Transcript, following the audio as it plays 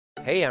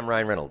Hey, I'm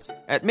Ryan Reynolds.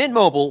 At Mint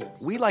Mobile,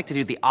 we like to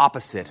do the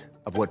opposite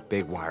of what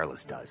Big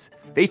Wireless does.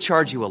 They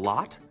charge you a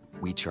lot,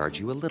 we charge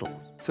you a little.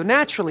 So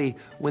naturally,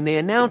 when they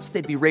announced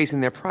they'd be raising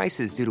their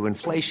prices due to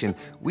inflation,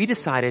 we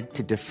decided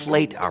to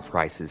deflate our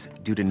prices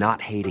due to not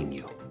hating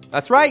you.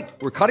 That's right.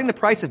 We're cutting the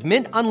price of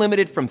Mint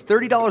Unlimited from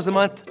 $30 a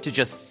month to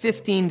just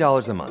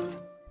 $15 a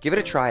month. Give it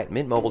a try at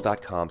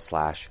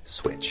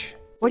mintmobile.com/switch.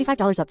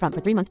 $45 up front for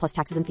 3 months plus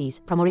taxes and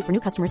fees. Promo rate for new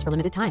customers for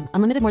limited time.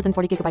 Unlimited more than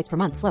 40 gigabytes per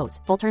month. Slows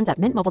full terms at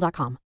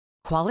mintmobile.com.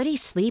 Quality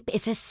sleep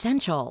is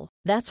essential.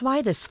 That's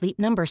why the Sleep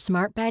Number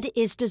Smart Bed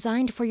is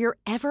designed for your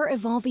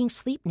ever-evolving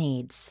sleep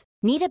needs.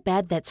 Need a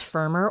bed that's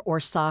firmer or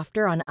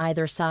softer on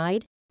either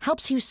side?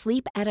 Helps you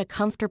sleep at a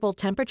comfortable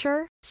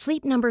temperature?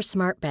 Sleep Number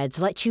Smart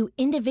Beds let you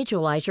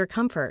individualize your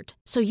comfort,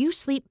 so you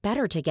sleep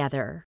better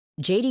together.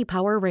 J.D.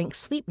 Power ranks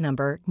Sleep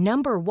Number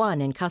number 1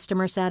 in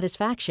customer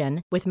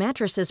satisfaction with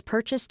mattresses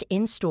purchased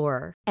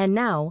in-store. And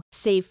now,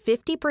 save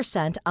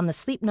 50% on the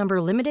Sleep Number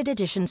Limited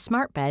Edition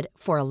Smart Bed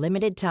for a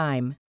limited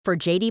time. For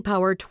J.D.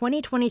 Power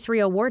 2023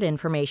 award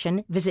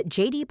information, visit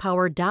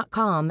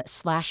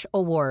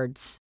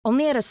jdpower.com/awards.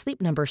 Only at a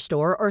Sleep Number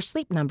store or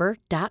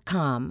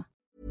sleepnumber.com.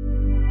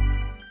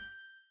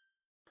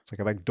 It's like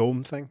a big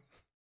dome thing.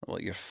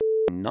 Well, you're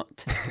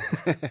nut.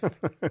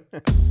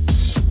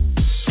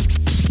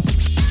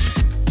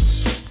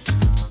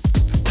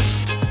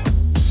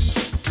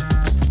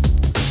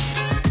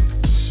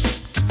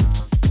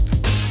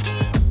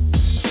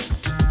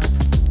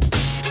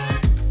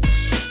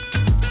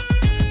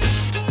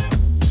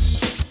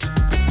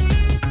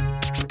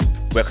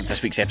 Welcome to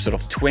this week's episode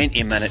of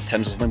 20 Minute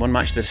Tims. There's only one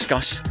match to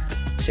discuss.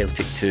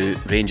 Celtic 2,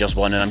 Rangers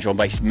 1, and I'm joined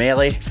by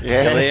Melly.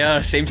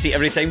 Yes. Same seat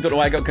every time. Don't know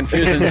why I got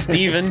confused with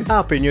Stephen.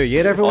 Happy New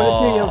Year, everyone. It's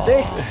New Year's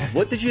Day.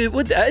 It is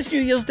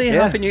New Year's Day.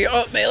 Yeah. Happy New Year.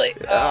 Oh, Melly.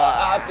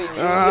 Happy New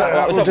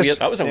Year.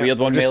 That was a weird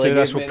one, We'll just Melly. do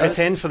this. We'll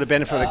pretend for the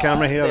benefit of the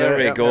camera here. There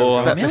we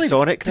go. Bit Melly,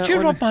 Masonic, did that you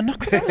one. rub my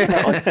knuckle?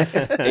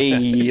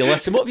 Hey,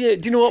 listen, do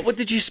you know what? What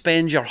did you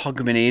spend your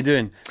Hogmanay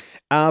doing?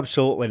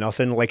 Absolutely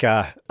nothing. Like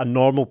a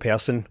normal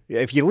person.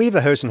 If you leave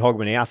the house in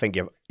Hogmanay, I think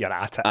you're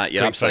at it.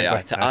 You're quite absolutely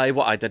frankly. at it.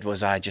 What I did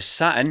was I just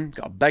sat in,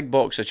 got a big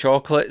box of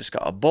chocolates,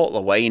 got a bottle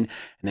of wine, and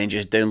then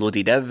just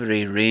downloaded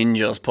every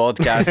Rangers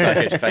podcast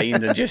I could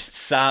find and just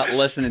sat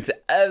listening to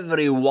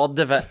every word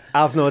of it.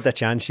 I've not had a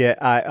chance yet.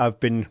 I've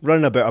been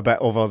running about a bit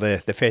over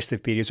the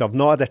festive period, so I've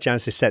not had a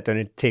chance to sit down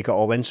and take it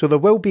all in. So there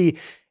will be,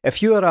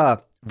 if you are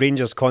a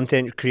Rangers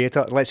content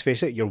creator, let's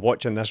face it, you're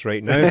watching this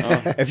right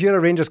now. If you're a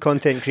Rangers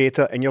content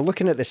creator and you're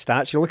looking at the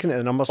stats, you're looking at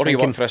the numbers, Or you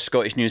thinking, work for a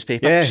Scottish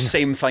newspaper, Yeah.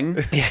 same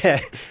thing. yeah,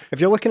 if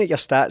you're looking at your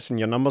stats and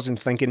your numbers and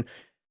thinking,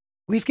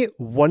 we've got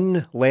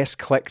one less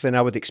click than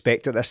I would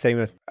expect at this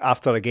time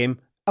after a game,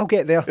 I'll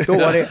get there. Don't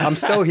worry, I'm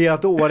still here.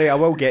 Don't worry, I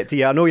will get to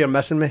you. I know you're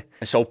missing me.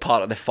 It's all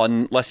part of the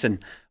fun. Listen,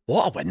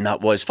 what a win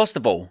that was. First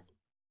of all,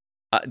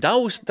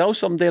 Dow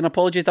somebody an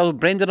apology, Dow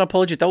Brendan an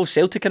apology, Dow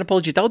Celtic an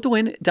apology.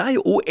 Did I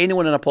owe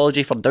anyone an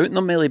apology for doubting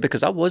them, Melly?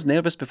 Because I was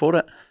nervous before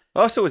it.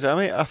 Oh, so was I,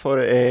 mate. I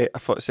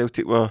thought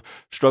Celtic were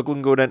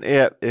struggling going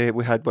into it.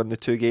 We had won the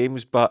 2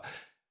 games, but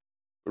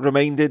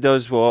reminded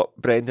us what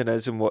Brendan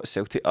is and what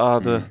Celtic are.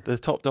 The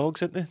top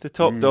dogs, aren't they? The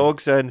top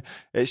dogs, and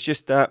it's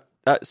just that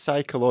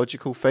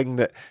psychological thing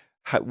that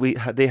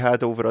they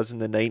had over us in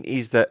the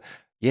 90s. That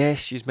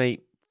yes, you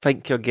might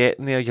think you're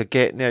getting there,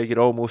 you're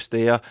almost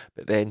there,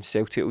 but then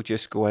Celtic will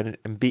just go in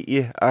and beat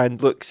you.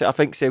 And look, I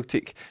think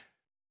Celtic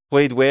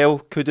played well,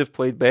 could have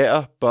played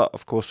better, but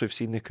of course we've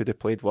seen they could have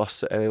played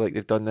worse like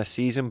they've done this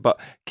season, but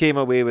came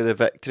away with a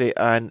victory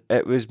and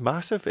it was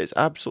massive. It's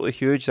absolutely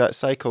huge, that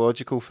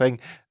psychological thing,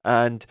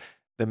 and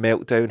the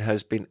meltdown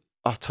has been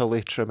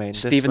utterly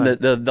tremendous. Stephen, the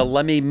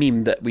Limmy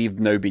meme that we've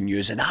now been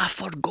using, I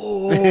forgot.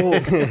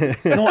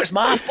 No, it's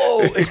my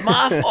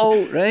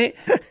fault, right?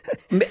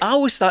 I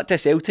always start to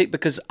Celtic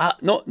because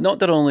not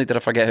that only did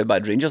I forget how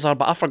bad Rangers are,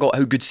 but I forgot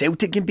how good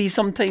Celtic can be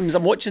sometimes.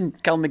 I'm watching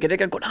Callum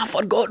McGregor going, I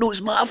forgot, no, it's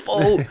my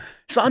fault.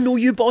 So I know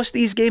you bossed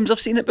these games, I've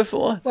seen it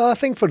before. Well, I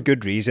think for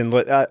good reason.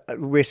 Look,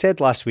 we said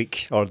last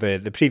week, or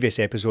the previous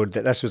episode,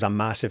 that this was a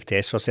massive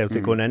test for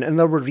Celtic going in, and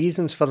there were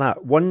reasons for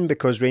that. One,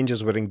 because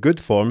Rangers were in good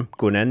form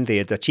going in. They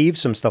had achieved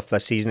some stuff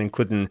this season,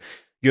 including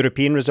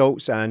European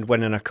results and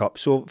winning a cup.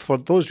 So for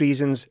those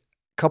reasons,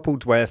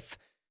 coupled with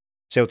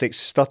Celtic's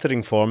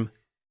stuttering form,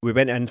 we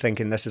went in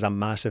thinking this is a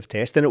massive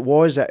test, and it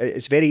was.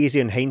 It's very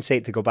easy in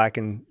hindsight to go back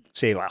and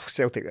say, well,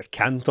 Celtic have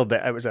cantered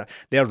it.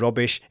 They're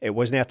rubbish. It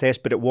wasn't a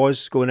test, but it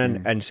was going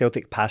in, and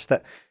Celtic passed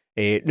it.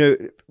 Now,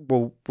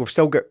 we've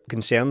still got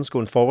concerns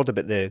going forward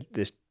about the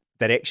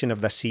direction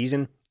of this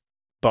season,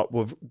 but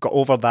we've got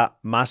over that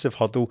massive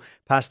hurdle,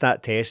 passed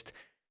that test,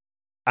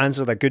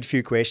 answered a good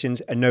few questions,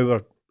 and now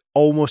we're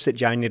almost at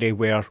January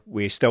where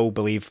we still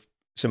believe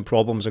some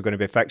problems are going to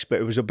be fixed, but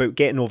it was about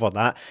getting over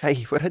that.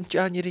 Hey, we're in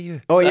January,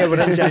 you. Oh yeah,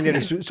 we're in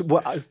January.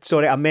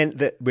 Sorry, I meant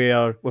that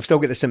we've still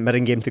got the St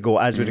Mirren game to go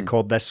as we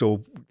record this,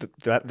 so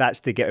that's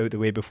to get out of the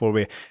way before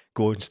we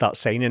go and start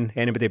signing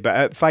anybody. But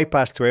at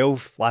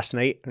 12:05 last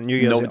night, New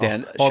Year's, nobody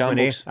in.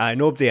 Shambles.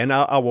 Nobody in.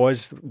 I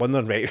was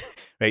wondering,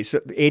 right, so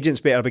the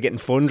agents better be getting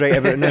phoned right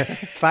about now.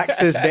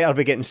 Faxes better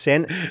be getting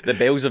sent. The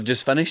bells have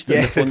just finished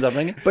and the phones are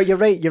ringing. But you're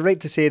right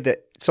to say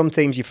that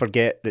sometimes you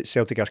forget that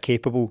Celtic are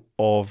capable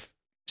of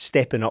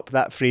stepping up.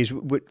 That phrase,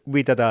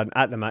 we did an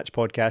At The Match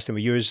podcast and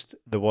we used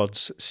the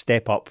words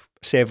step up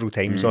several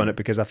times on it,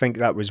 because I think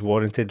that was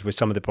warranted with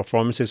some of the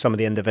performances, some of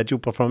the individual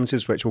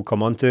performances, which we'll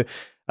come on to.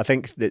 I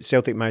think that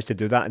Celtic managed to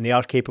do that and they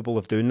are capable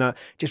of doing that.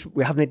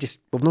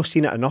 We've not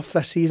seen it enough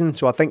this season,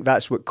 so I think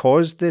that's what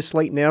caused the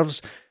slight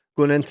nerves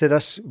going into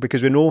this,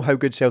 because we know how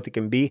good Celtic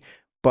can be,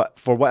 but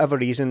for whatever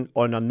reason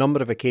on a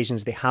number of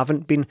occasions they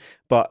haven't been.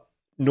 But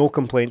no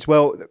complaints.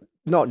 Well,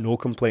 not no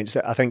complaints.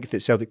 I think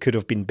that Celtic could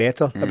have been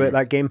better about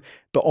that game,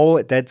 but all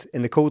it did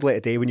in the cold light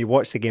of day, when you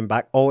watch the game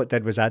back, all it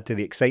did was add to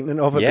the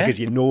excitement of it, because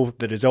you know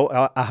the result.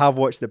 I have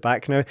watched it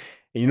back now, and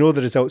you know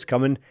the result's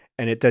coming,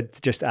 and it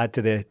did just add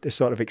to the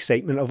sort of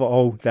excitement of it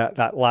all,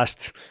 that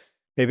last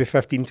maybe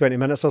 15-20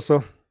 minutes or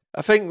so.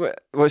 I think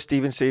what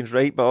Stephen's saying is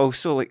right, but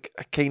also I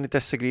kind of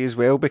disagree as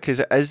well, because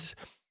it is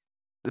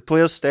the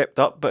players stepped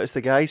up, but it's the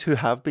guys who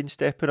have been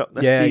stepping up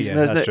this season,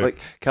 isn't it? True. Like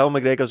Callum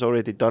McGregor's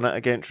already done it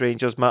against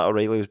Rangers. Matt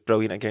O'Reilly was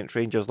brilliant against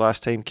Rangers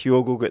last time.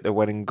 Kyogo got the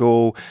winning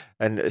goal,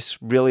 and it's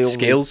really only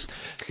Scales.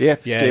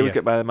 Scales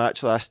got by the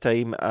match last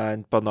time,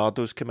 and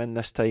Bernardo's come in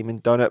this time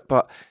and done it.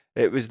 But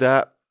it was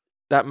that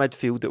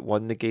midfield that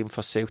won the game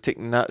for Celtic,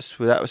 and that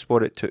was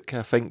what it took.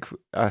 I think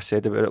I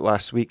said about it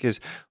last week, is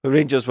the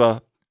Rangers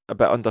were a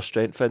bit under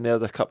strength in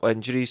there, a couple of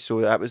injuries,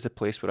 so that was the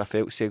place where I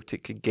felt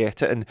Celtic could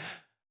get it. And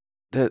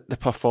the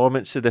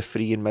performance of the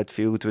three in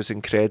midfield was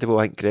incredible.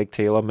 I think Greg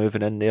Taylor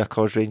moving in there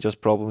caused Rangers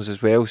problems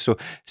as well. So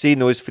seeing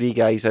those three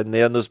guys in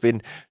there, and there's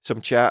been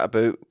some chat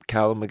about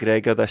Callum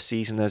McGregor this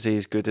season, is he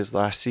as good as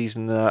last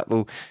season? That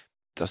though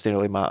doesn't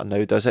really matter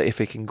now, does it? If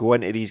he can go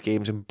into these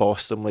games and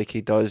boss them like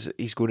he does,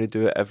 he's going to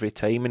do it every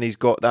time, and he's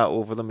got that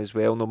over them as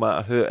well, no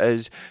matter who it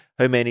is.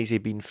 How many's he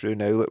been through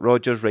now? Like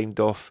Rodgers rhymed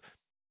off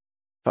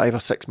 5 or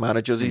 6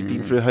 managers he's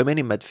been through. How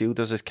many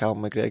midfielders has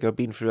Callum McGregor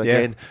been through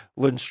again?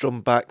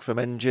 Lundstrom back from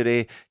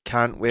injury,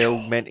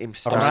 Cantwell meant him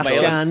start.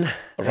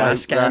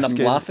 Raskin. I'm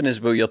laughing as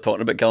well. You're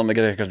talking about Callum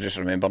McGregor. Just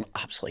remember, I'm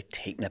absolutely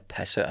taking the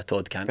piss out of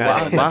Todd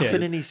Cantwell.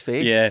 Laughing in his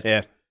face.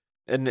 Yeah.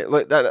 And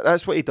like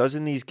that's what he does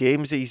in these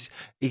games. He's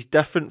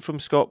different from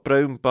Scott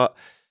Brown, but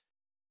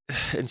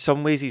in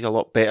some ways he's a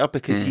lot better,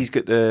 because he's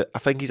got I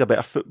think he's a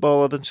better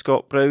footballer than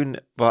Scott Brown,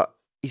 but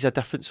he's a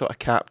different sort of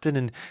captain,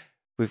 and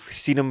we've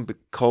seen him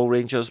call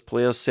Rangers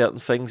players certain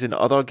things in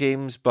other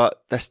games,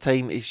 but this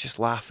time he's just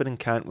laughing in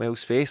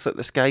Cantwell's face. Like,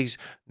 this guy's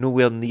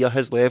nowhere near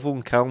his level,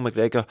 and Callum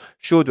McGregor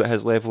showed what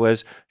his level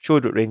is,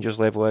 showed what Rangers'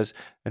 level is,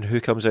 and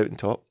who comes out on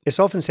top. It's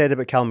often said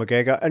about Callum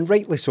McGregor, and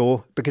rightly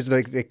so, because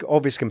the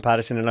obvious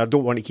comparison, and I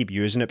don't want to keep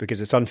using it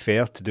because it's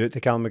unfair to do it to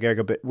Callum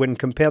McGregor, but when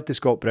compared to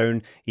Scott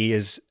Brown, he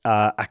is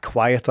a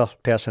quieter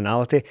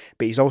personality,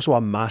 but he's also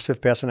a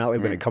massive personality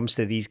when it comes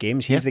to these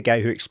games. He's the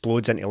guy who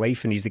explodes into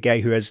life, and he's the guy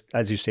who is,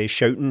 as you say,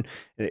 shouting.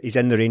 He's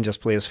in the Rangers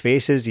players'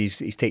 faces.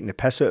 He's taking the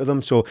piss out of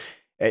them. So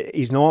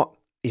he's not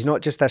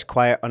just this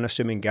quiet,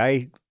 unassuming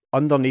guy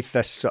underneath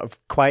this sort of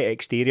quiet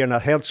exterior. And I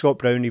heard Scott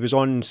Brown, he was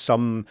on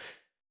some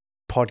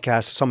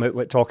podcast, some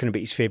outlet, talking about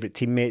his favourite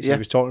teammates. He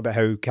was talking about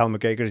how Callum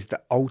McGregor is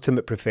the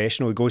ultimate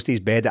professional. He goes to his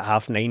bed at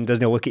 9:30,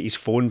 doesn't look at his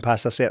phone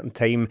past a certain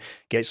time,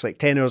 gets like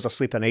 10 hours of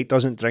sleep a night,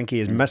 doesn't drink. He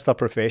is Mr.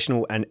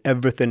 Professional, and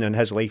everything in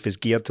his life is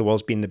geared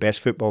towards being the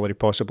best footballer he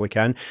possibly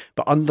can.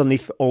 But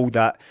underneath all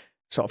that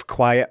sort of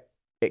quiet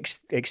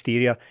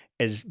exterior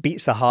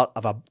beats the heart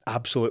of an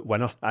absolute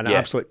winner, an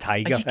absolute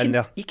tiger in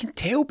there. You can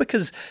tell,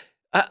 because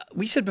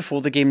we said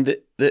before the game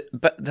that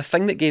but the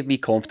thing that gave me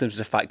confidence was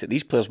the fact that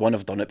these players, one,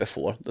 have done it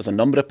before. There's a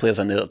number of players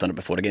in there that have done it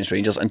before against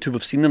Rangers, and 2,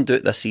 we've seen them do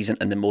it this season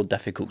in the more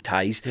difficult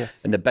ties.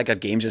 In the bigger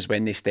games is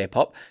when they step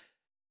up.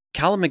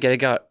 Callum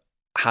McGregor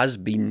has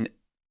been,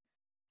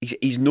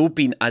 he's not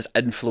been as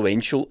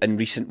influential in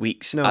recent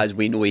weeks as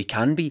we know he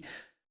can be.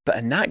 But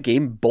in that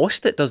game,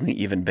 bossed it, doesn't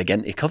even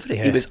begin to cover it.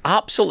 He was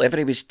absolutely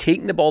everywhere. He was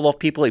taking the ball off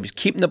people. He was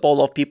keeping the ball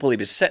off people. He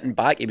was sitting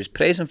back. He was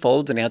pressing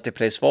forward when he had to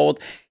press forward.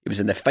 He was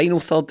in the final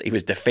third. He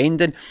was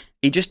defending.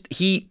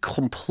 He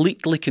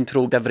completely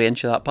controlled every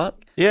inch of that park.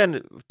 Yeah,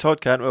 and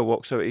Todd Cantwell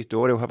walks out his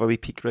door, he'll have a wee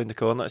peek round the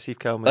corner to see if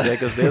Callum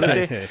McGregor's there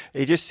today.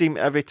 He just seemed,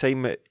 every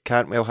time that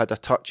Cantwell had a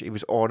touch, he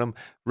was on him,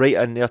 right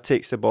in there,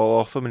 takes the ball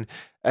off him, and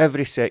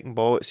every second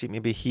ball it seemed to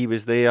be he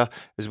was there,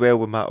 as well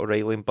with Matt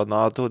O'Reilly and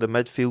Bernardo. The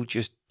midfield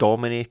just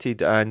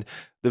dominated, and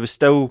there was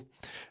still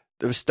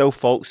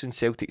faults in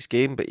Celtic's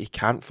game, but you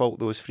can't fault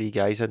those 3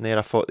 guys in there.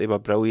 I thought they were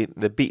brilliant.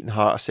 The beating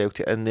heart of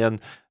Celtic in there,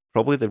 and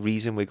probably the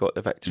reason we got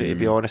the victory, to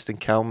be honest, and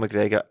Callum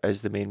McGregor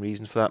is the main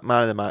reason for that.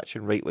 Man of the match,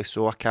 and rightly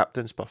so, a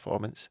captain's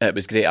performance. It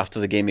was great. After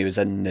the game, he was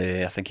in,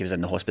 I think he was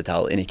in the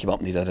hospitality, and he came up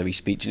and he did a wee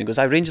speech, and he goes,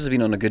 Rangers have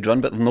been on a good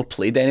run, but they've not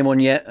played anyone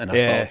yet. And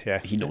I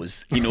thought, he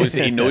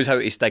knows how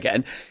to stick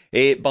it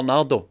in.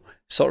 Bernardo,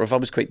 sort of, I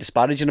was quite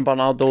disparaging of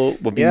Bernardo.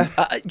 Do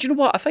you know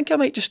what? I think I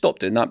might just stop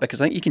doing that,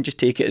 because I think you can just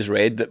take it as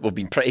read that we've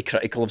been pretty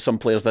critical of some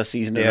players this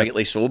season, and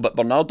rightly so. But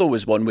Bernardo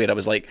was one where I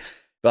was like,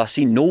 well, I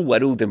see no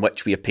world in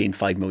which we are paying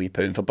 £5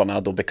 million for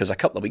Bernardo, because a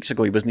couple of weeks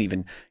ago he wasn't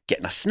even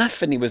getting a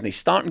sniff and he wasn't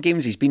starting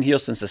games. He's been here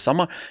since the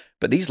summer.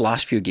 But these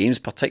last few games,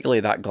 particularly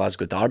that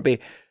Glasgow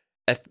derby,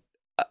 if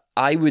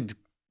I would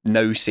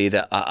now say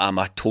that I'm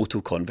a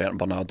total convert on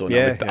Bernardo,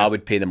 and I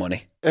would pay the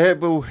money.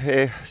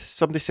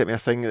 Somebody sent me a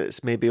thing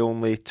that's maybe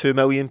only £2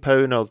 million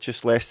or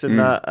just less than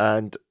that,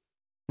 and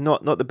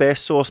not the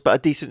best source, but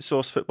a decent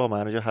source. Football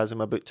Manager has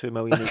him about $2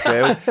 million as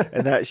well,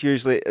 and that's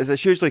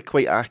usually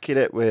quite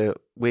accurate with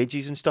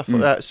wages and stuff like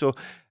that. So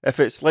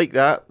if it's like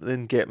that,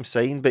 then get him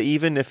signed. But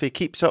even if he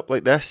keeps up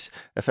like this,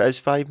 if it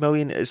is $5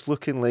 million, it's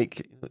looking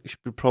like he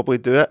should probably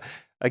do it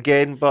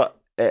again. But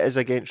it is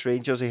against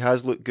Rangers. He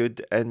has looked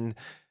good in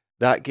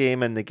that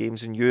game and the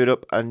games in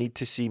Europe. I need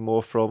to see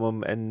more from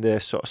him in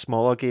the sort of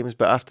smaller games,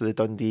 but after the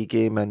Dundee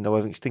game and the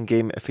Livingston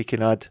game, if he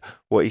can add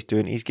what he's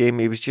doing in his game,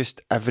 he was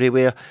just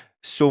everywhere,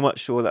 so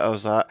much so that I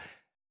was like,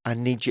 I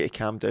need you to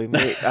calm down,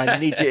 mate. I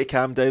need you to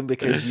calm down,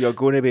 because you're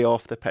going to be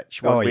off the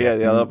pitch one way or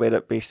the other, whether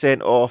it be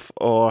sent off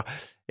or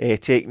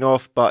taken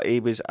off. But he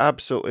was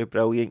absolutely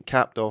brilliant,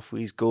 capped off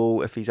with his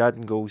goal. If he's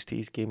adding goals to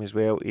his game as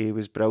well, he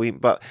was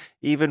brilliant. But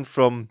even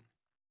from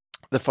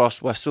the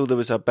first whistle, there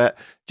was a bit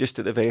just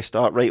at the very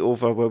start, right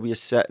over where we were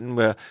sitting,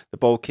 where the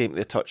ball came to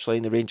the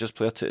touchline, the Rangers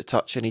player took the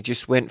touch, and he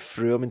just went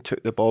through him and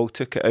took the ball,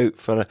 took it out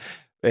for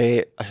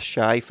a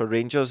shy for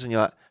Rangers, and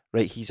you're like,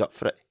 right, he's up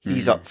for it.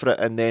 He's up for it.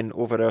 And then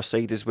over our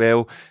side as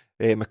well,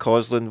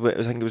 McCausland,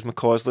 I think it was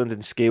McCausland,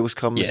 and Scales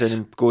comes in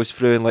and goes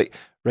through, and like,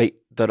 right,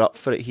 they're up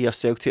for it here.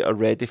 Celtic are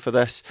ready for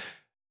this.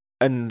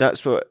 And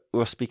that's what we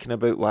were speaking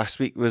about last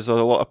week, was a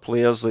lot of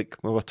players, like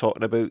we were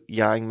talking about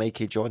Yang,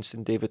 Mikey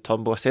Johnston, David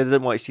Turnbull. I said I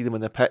didn't want to see them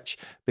on the pitch,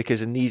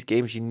 because in these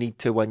games you need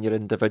to win your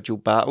individual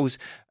battles,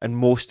 and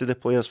most of the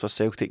players for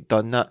Celtic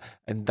done that,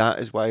 and that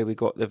is why we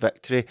got the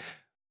victory.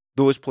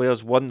 Those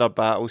players won their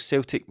battle.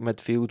 Celtic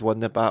midfield won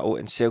the battle,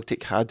 and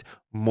Celtic had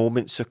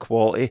moments of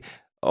quality.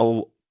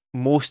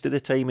 Most of the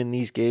time in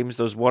these games,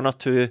 there's one or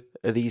two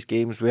of these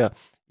games where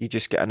you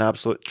just get an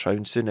absolute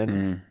trouncing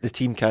and the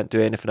team can't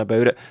do anything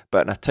about it.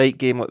 But in a tight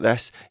game like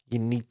this, you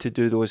need to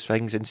do those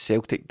things, and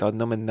Celtic done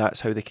them, and that's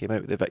how they came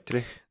out with the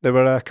victory. There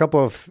were a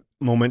couple of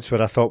moments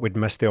where I thought we'd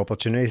missed the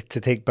opportunity to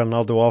take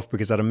Bernardo off,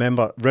 because I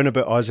remember round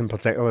about us in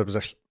particular, there was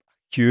a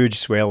huge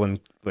swell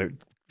and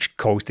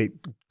calls to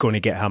going to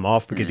get him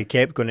off, because he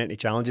kept going into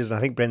challenges. And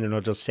I think Brendan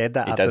Rodgers said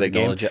that after the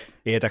game.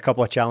 He had a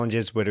couple of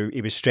challenges where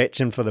he was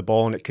stretching for the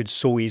ball, and it could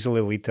so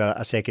easily lead to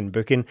a second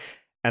booking.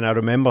 And I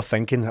remember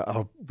thinking,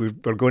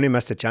 we're going to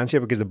miss the chance here,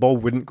 because the ball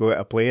wouldn't go out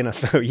of play, and I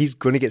thought he's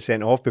going to get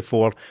sent off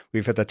before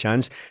we've had a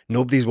chance.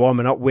 Nobody's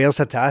warming up. Where's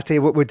Hatate?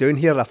 What we're doing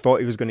here? I thought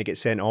he was going to get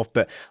sent off,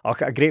 but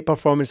a great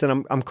performance,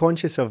 and I'm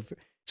conscious of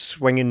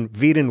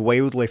veering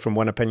wildly from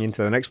one opinion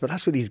to the next, but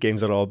that's what these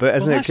games are all about,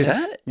 isn't it? That's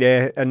it.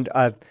 Yeah, and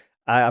I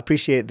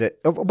appreciate that.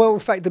 Well, in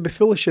fact, it'd be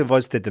foolish of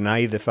us to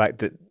deny the fact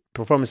that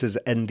performances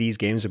in these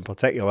games in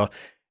particular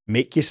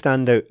make you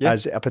stand out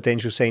as a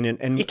potential signing.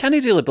 And you can't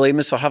really blame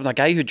us for having a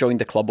guy who joined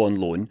the club on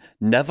loan,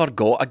 never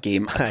got a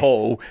game at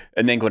all,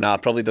 and then going,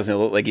 probably doesn't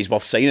look like he's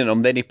worth signing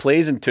him. Then he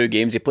plays in 2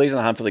 games, he plays in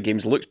a handful of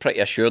games, looks pretty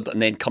assured,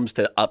 and then comes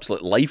to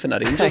absolute life in a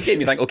Rangers game.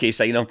 You think, okay,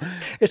 sign him.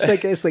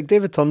 It's like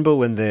David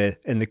Turnbull in the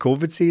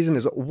COVID season.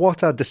 Is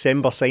what a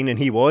December signing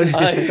he was.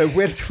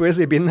 Where's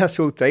he been this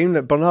whole time?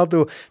 That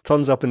Bernardo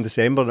turns up in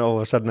December and all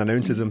of a sudden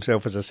announces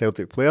himself as a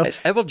Celtic player. It's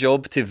our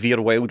job to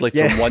veer wildly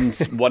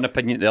from one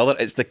opinion to the other.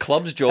 It's the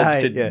club's job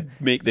to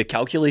make the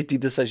calculated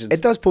decisions.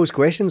 It does pose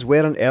questions.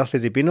 Where on earth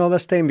has he been all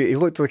this time? He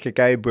looked like a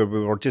guy where we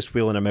were just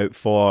wheeling him out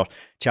for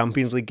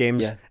Champions League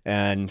games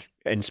and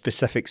in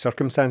specific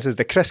circumstances.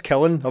 The Chris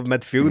Killen of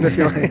midfield, if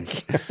you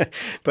like.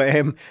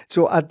 But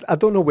so I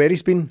don't know where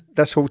he's been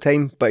this whole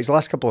time, but his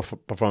last couple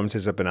of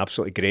performances have been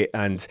absolutely great.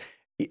 And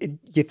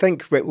you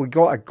think, right, we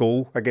got a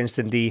goal against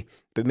Dundee,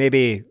 but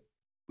maybe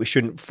we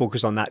shouldn't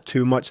focus on that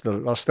too much.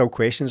 There are still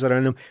questions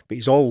around him, but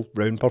his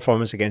all-round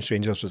performance against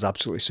Rangers was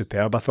absolutely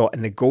superb, I thought.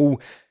 And the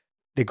goal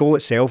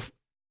itself,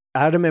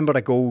 I remember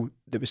a goal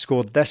that was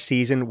scored this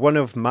season, one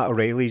of Matt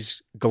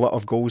O'Reilly's glut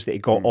of goals that he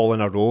got all in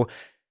a row.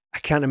 I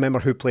can't remember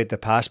who played the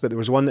pass, but there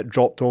was one that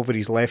dropped over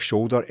his left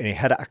shoulder and he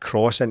hit it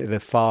across into the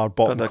far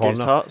bottom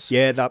corner.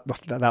 Yeah,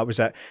 that was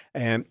it.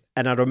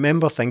 And I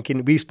remember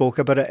thinking, we spoke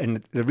about it,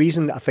 and the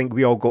reason I think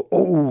we all go,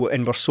 oh,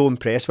 and we're so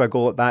impressed with a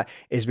goal like that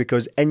is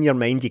because in your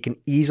mind you can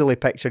easily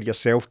picture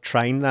yourself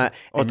trying that.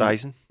 Or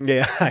Dyson.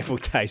 Yeah,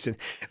 Dyson.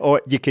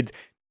 Or you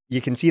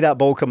can see that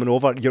ball coming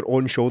over your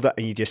own shoulder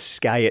and you just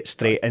sky it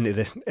straight into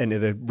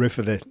the roof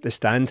of the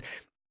stand.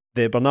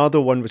 The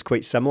Bernardo one was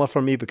quite similar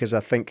for me because I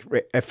think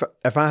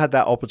if I had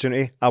that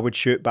opportunity, I would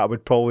shoot, but I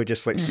would probably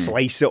just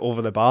slice it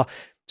over the bar.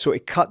 So he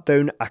cut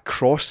down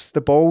across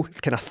the ball,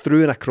 kind of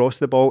threw it across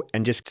the ball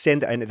and just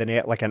send it into the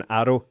net like an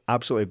arrow.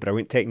 Absolutely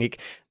brilliant technique.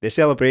 The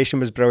celebration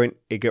was brilliant.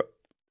 He got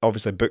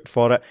obviously booked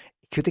for it.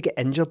 Could he get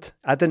injured?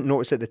 I didn't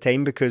notice at the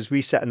time because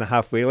we sit in the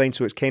halfway line,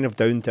 so it's kind of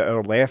down to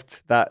our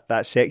left,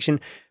 that section.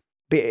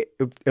 But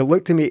it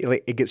looked to me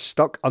like it gets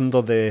stuck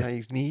under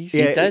his knees.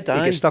 Yeah, he did.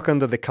 He gets stuck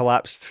under the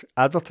collapsed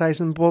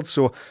advertising board,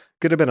 so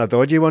could have been a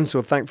dodgy one.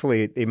 So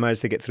thankfully he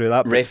managed to get through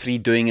that. Referee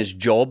doing his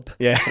job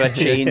for a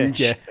change.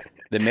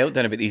 The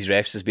meltdown about these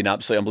refs has been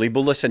absolutely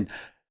unbelievable. Listen,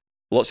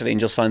 lots of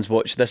Rangers fans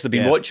watch this. They've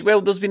been watching. Well,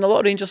 there's been a lot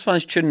of Rangers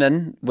fans tuning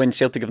in when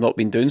Celtic have not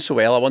been doing so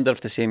well. I wonder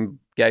if the same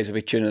guys will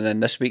be tuning in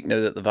this week now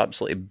that they've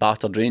absolutely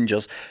battered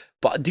Rangers.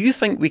 But do you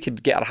think we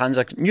could get our hands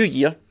on New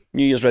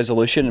Year's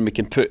resolution, and we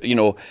can put,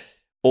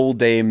 old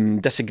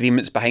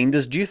disagreements behind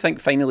us? Do you think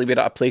finally we're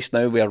at a place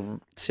now where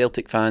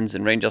Celtic fans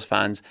and Rangers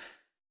fans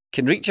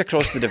can reach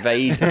across the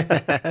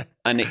divide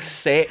and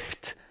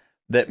accept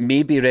that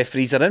maybe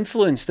referees are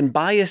influenced and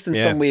biased in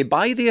some way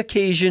by the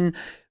occasion,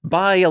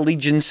 by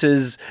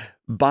allegiances,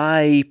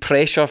 by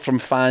pressure from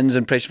fans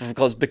and pressure from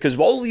clubs? Because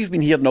all you've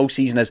been hearing all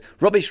season is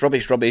rubbish,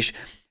 rubbish, rubbish.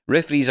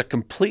 Referees are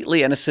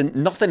completely innocent.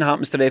 Nothing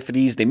happens to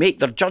referees. They make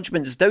their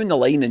judgments down the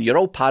line and you're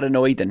all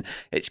paranoid, and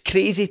it's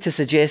crazy to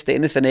suggest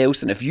anything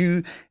else. And if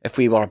we'd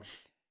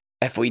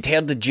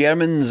heard the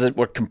Germans that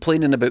were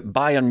complaining about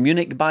Bayern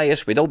Munich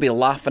bias, we'd all be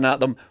laughing at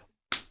them.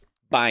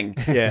 Bang.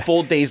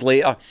 4 days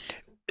later,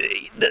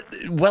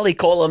 Willie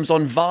Collins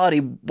on VAR. He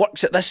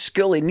works at this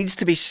school. He needs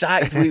to be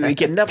sacked. We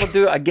can never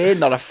do it again.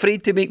 They're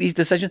afraid to make these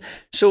decisions.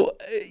 So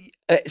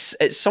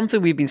it's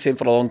something we've been saying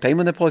for a long time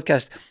on the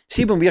podcast.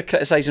 See, when we're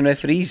criticising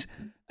referees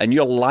and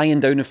you're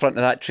lying down in front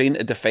of that train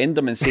to defend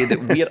them and say that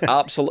we're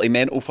absolutely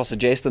mental for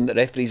suggesting that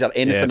referees are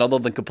anything other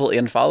than completely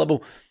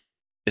infallible,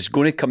 it's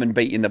going to come and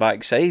bite you in the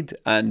backside.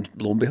 And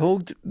lo and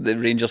behold, the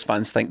Rangers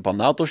fans think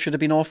Bernardo should have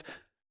been off.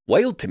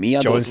 Wild to me.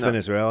 Johnston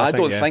as well. I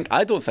don't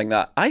think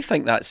that. I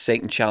think that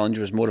second challenge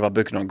was more of a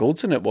booking on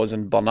Goldson than it was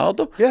in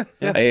Bernardo. Yeah.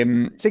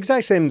 It's the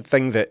exact same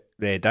thing that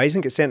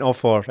Dyson gets sent off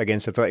for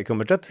against Atletico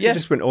Madrid. He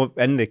just went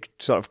in, they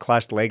sort of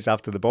clashed legs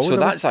after the ball. So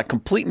that's a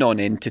complete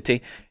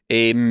non-entity.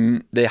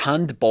 The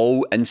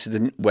handball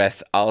incident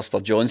with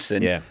Alistair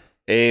Johnston.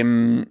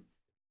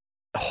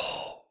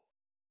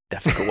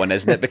 Difficult one,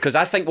 isn't it? Because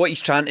I think what he's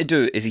trying to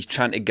do is he's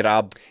trying to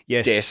grab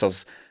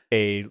Dessers.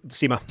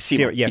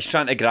 Sima. He's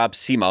trying to grab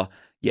Sima.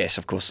 Yes,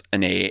 of course,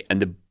 and he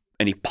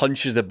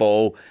punches the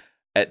ball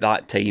at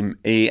that time,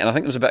 and I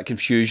think there was a bit of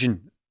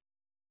confusion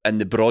in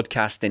the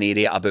broadcasting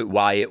area about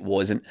why it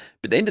wasn't.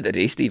 But at the end of the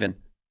day, Stephen,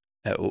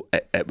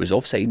 it was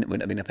offside. And it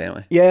wouldn't have been a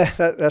penalty. Yeah,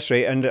 that's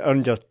right. And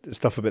under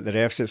stuff about the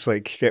refs, it's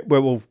like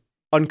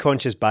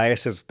unconscious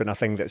bias has been a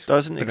thing that's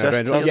doesn't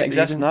exist. Does it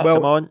exist? Well,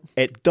 come on,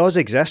 it does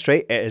exist,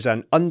 right? It is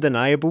an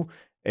undeniable.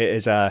 It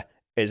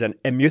is an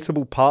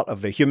immutable part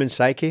of the human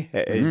psyche.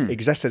 It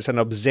exists. It's an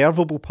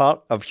observable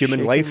part of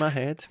human life. My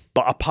head.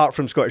 But apart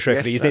from Scottish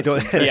referees, they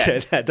don't.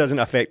 It doesn't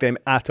affect them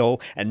at all,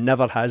 and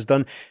never has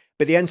done.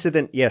 But the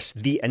incident,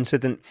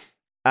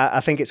 I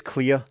think it's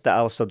clear that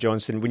Alistair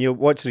Johnston, when you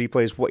watch the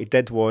replays, what he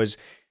did was,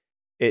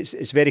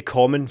 it's very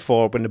common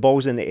for when the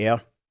ball's in the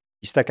air,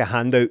 you stick a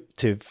hand out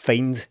to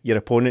find your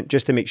opponent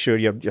just to make sure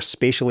you're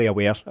spatially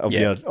aware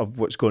of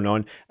what's going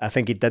on. I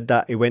think he did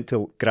that. He went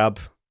to grab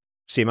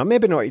Seema,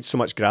 maybe not so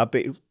much grab,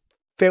 but he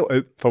felt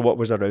out for what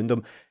was around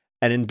him,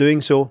 and in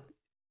doing so,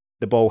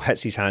 the ball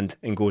hits his hand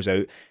and goes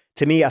out.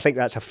 To me, I think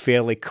that's a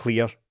fairly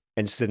clear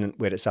incident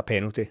where it's a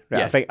penalty.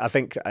 Right? I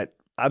think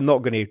I'm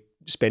not going to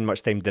spend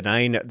much time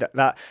denying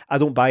that I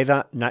don't buy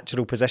that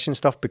natural position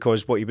stuff,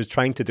 because what he was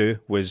trying to do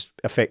was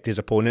affect his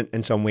opponent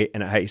in some way,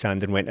 and it hit his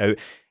hand and went out.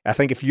 I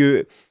think if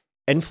you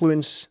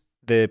influence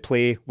the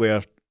play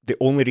where the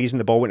only reason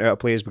the ball went out of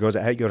play is because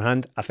it hit your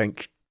hand, I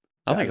think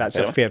that's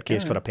a fair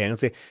case for a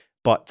penalty.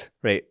 But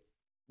right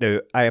now,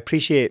 I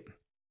appreciate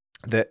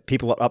that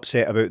people are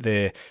upset about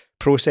the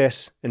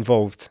process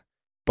involved,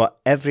 but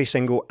every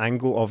single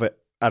angle of it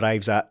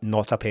arrives at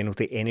not a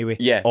penalty anyway.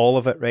 Yeah, all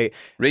of it, right?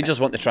 Rangers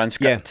want the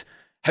transcript.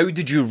 How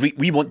did you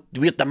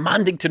we're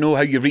demanding to know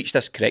how you reached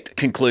this correct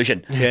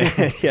conclusion.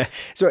 Yeah.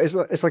 So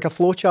it's like a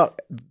flowchart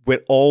where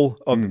all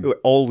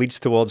leads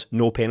towards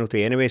no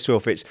penalty anyway. So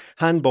if it's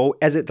handball,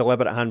 is it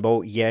deliberate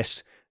handball?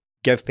 Yes,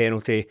 give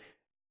penalty.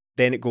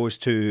 Then it goes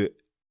to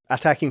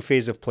attacking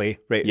phase of play,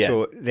 right? Yeah.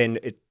 So then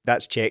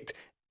that's checked.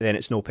 Then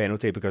it's no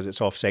penalty because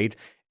it's offside.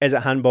 Is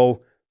it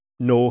handball?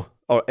 No.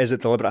 Or is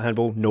it deliberate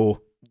handball?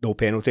 No. No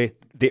penalty.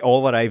 They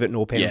all arrive at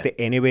no penalty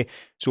anyway.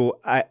 So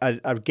I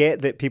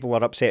get that people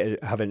are upset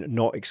at having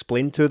not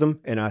explained to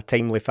them in a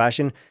timely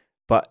fashion,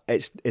 but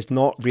it's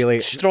not really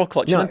straw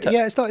clutching.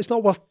 Yeah, it's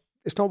not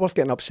worth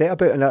getting upset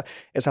about, and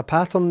it's a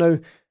pattern now.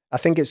 I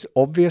think it's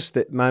obvious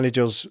that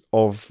managers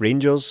of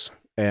Rangers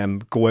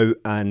go out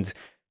and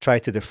try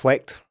to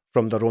deflect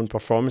from their own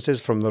performances,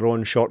 from their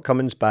own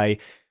shortcomings by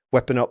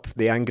whipping up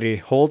the angry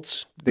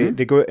hordes. They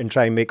go out and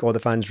try and make all the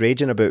fans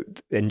raging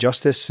about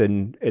injustice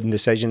and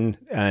indecision,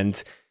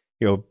 and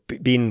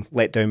being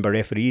let down by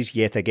referees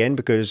yet again,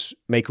 because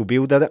Michael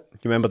Beale did it.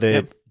 You remember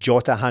the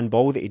Jota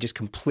handball that he just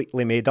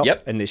completely made up,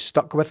 and they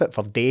stuck with it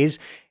for days.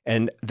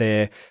 And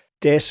the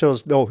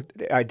Dessers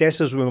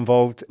were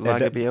involved.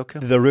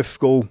 The roof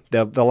goal,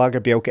 the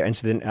Lagerbielke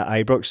incident at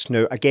Ibrox.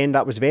 Now, again,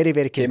 that was very,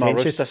 very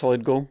contentious.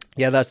 Disallowed goal.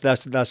 Yeah, that's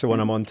the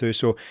one I'm on to.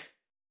 So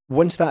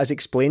once that is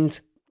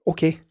explained,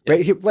 okay,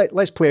 right,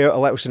 let's play out a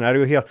little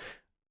scenario here.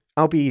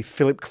 I'll be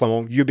Philippe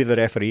Clement, you be the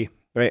referee,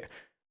 right?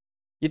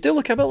 You do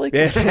look a bit like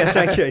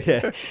thank you.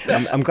 Yeah,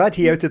 I'm glad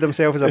he outed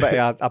himself as a bit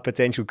of a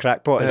potential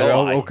crackpot as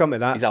well. We'll come to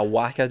that. He's a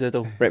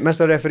wackadoodle. Right,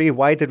 Mr. Referee,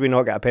 why did we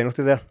not get a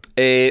penalty there?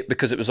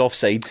 Because it was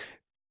offside.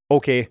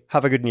 Okay,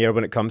 have a good year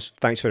when it comes.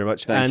 Thanks very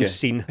much. Thank you.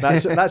 Scene.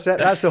 That's it.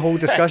 That's the whole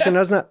discussion,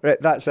 isn't it?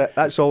 Right, that's it.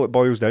 That's all it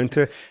boils down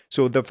to.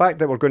 So the fact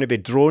that we're going to be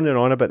droning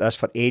on about this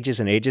for ages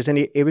and ages, and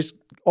he was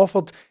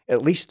offered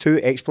at least 2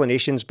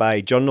 explanations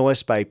by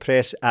journalists, by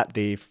press at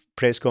the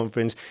press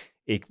conference.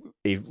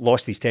 He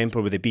lost his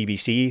temper with the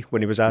BBC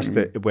when he was asked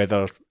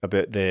whether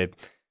about the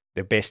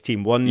best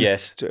team won.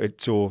 Yes.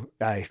 So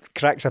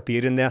cracks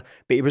appear in there.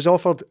 But he was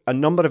offered a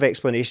number of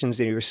explanations,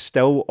 and he was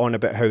still on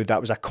about how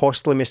that was a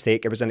costly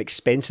mistake. It was an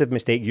expensive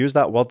mistake. Use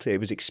that word. It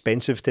was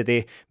expensive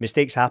today.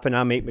 Mistakes happen.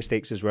 I make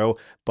mistakes as well.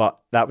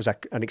 But that was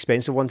an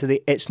expensive one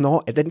today. It's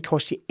not. It didn't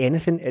cost you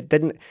anything. It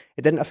didn't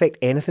affect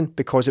anything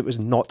because it was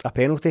not a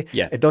penalty.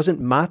 Yeah. It doesn't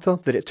matter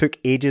that it took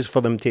ages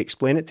for them to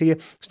explain it to you.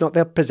 It's not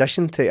their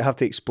position to have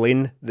to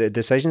explain the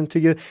decision to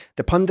you.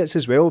 The pundits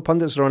as well.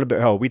 Pundits are on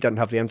about, we didn't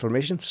have the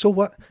information. So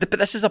what? But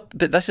this is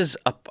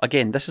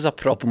a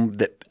problem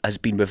that has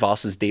been with VAR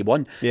since day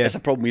one. Yeah. It's a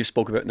problem we've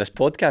spoken about in this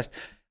podcast.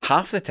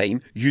 Half the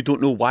time, you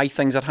don't know why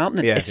things are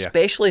happening,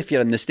 especially if you're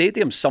in the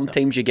stadium.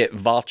 Sometimes you get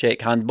VAR check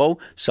handball,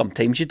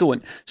 sometimes you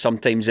don't.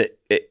 Sometimes it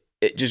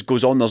just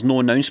goes on, there's no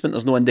announcement,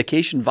 there's no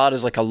indication. VAR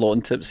is like a law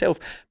unto itself.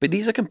 But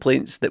these are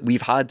complaints that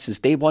we've had since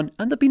day one,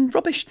 and they've been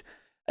rubbished.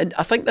 And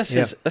I think this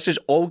is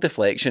all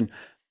deflection,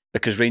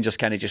 because Rangers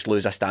can't just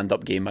lose a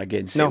stand-up game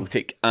against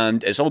Celtic.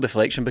 And it's all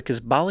deflection because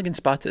Balogun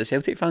spat at the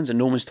Celtic fans and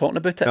no one's talking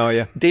about it. Oh,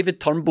 yeah.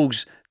 David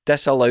Turnbull's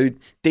disallowed.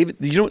 You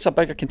know what's a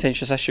bigger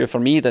contentious issue for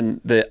me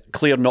than the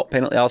clear not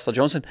penalty Alistair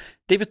Johnson?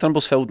 David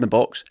Turnbull's filled in the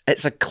box.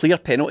 It's a clear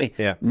penalty.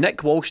 Yeah.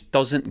 Nick Walsh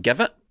doesn't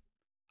give it.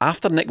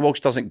 After Nick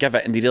Walsh doesn't give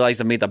it and they realise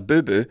they made a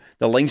boo-boo,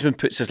 the linesman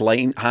puts his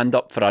hand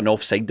up for an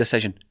offside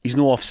decision. He's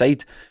no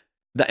offside.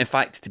 That, in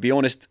fact, to be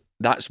honest,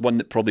 that's one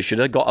that probably should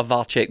have got a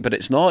VAR check, but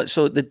it's not.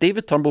 So the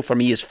David Turnbull for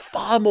me is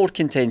far more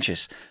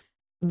contentious,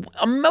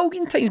 a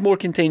million times more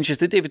contentious,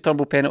 the David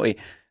Turnbull penalty,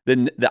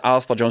 than the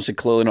Alistair Johnson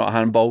clearly not a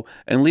handball.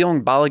 And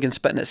Leon Balogun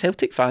spitting at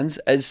Celtic fans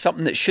is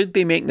something that should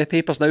be making the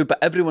papers now, but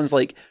everyone's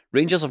like,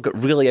 Rangers have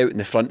got really out in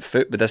the front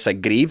foot with this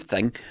aggrieved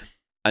thing,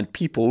 and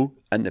people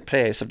in the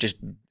press have just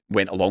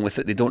went along with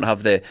it. They don't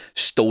have the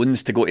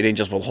stones to go to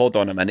Rangers. Well, hold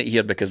on a minute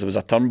here, because there was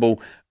a Turnbull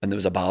and there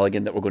was a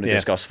Balogun that we're going to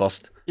discuss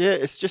first. Yeah,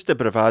 it's just a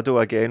bravado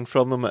again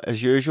from them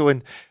as usual.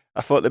 And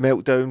I thought the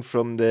meltdown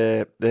from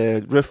the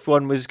roof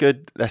one was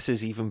good. This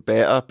is even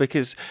better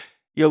because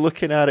you're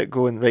looking at it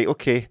going, right,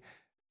 okay,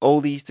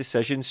 all these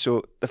decisions.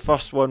 So the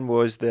first one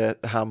was the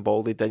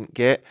handball they didn't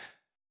get.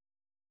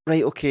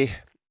 Right, okay,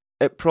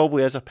 it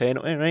probably is a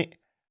penalty, right?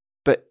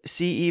 But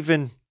see,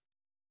 even...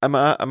 Am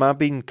I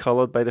being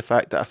coloured by the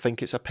fact that I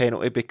think it's a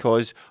penalty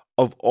because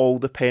of all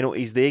the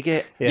penalties they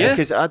get? Yeah.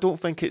 Because I don't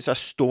think it's a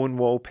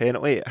stonewall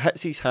penalty. It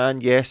hits his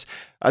hand, yes.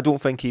 I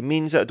don't think he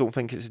means it. I don't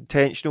think it's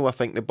intentional. I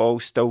think the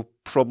ball's still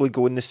probably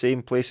going the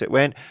same place it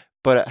went,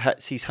 but it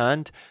hits his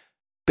hand.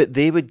 But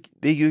they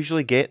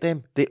usually get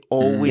them. They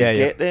always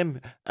get them.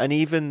 And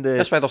even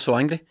that's why they're so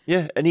angry.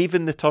 Yeah, and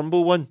even the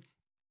Turnbull one,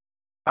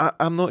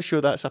 I'm not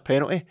sure that's a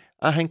penalty.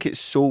 I think it's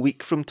so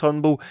weak from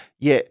Turnbull,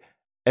 yet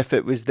if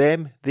it was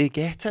them, they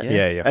get it.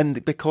 Yeah.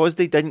 And because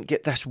they didn't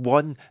get this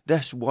one,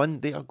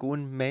 they are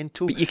going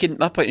mental. But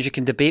my point is you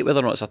can debate whether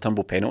or not it's a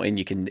Turnbull penalty and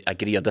you can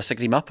agree or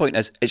disagree. My point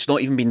is it's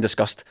not even been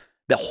discussed.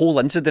 The whole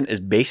incident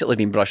is basically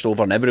been brushed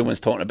over and everyone's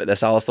talking about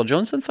this Alistair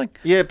Johnson thing.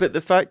 Yeah, but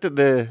the fact that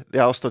the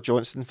Alistair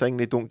Johnson thing,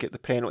 they don't get the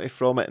penalty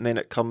from it and then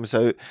it comes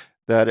out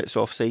that it's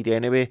offside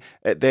anyway,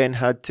 it then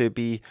had to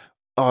be,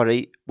 all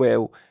right,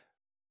 well,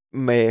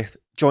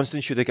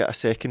 Johnston should have got a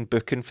second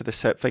booking for the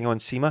thing on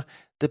Sima.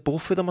 The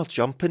both of them are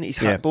jumping.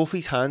 Both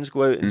his hands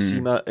go out and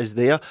Sima is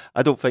there.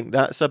 I don't think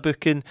that's a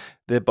booking.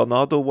 The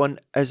Bernardo one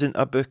isn't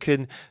a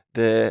booking.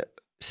 The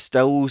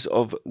stills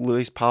of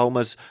Luis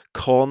Palma's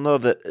corner,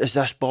 that is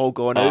this ball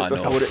gone out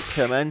before it's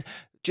come in.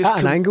 Just at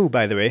an angle,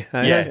 by the way.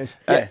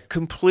 It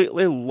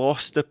completely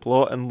lost the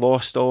plot and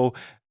lost all.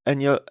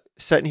 And you're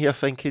sitting here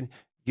thinking,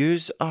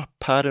 yous are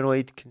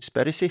paranoid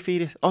conspiracy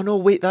theorists. Oh no,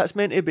 wait, that's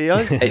meant to be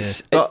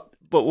us.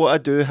 But what I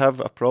do have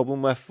a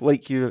problem with,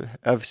 like you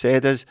have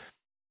said, is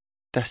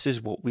this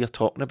is what we are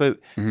talking about.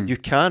 Mm-hmm. You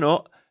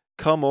cannot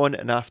come on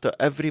and after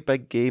every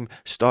big game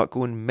start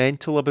going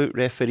mental about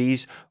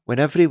referees when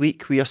every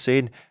week we are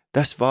saying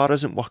this VAR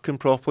isn't working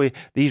properly.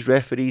 These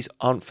referees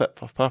aren't fit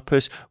for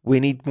purpose. We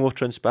need more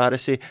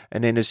transparency.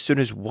 And then as soon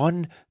as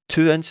 1-2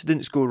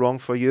 incidents go wrong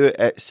for you,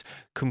 it's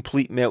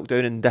complete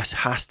meltdown and this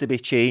has to be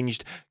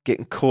changed.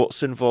 Getting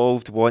courts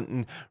involved,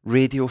 wanting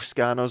radio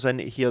scanners in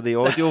to hear the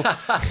audio.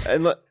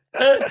 And look,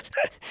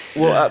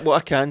 what I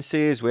can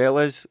say as well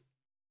is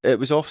it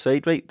was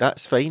offside, right?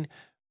 That's fine.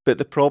 But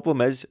the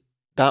problem is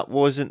that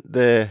wasn't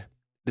the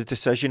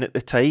decision at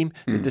the time.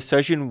 The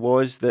decision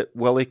was that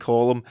Willie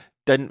Collum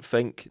didn't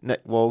think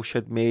Nick Walsh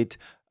had made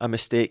a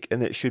mistake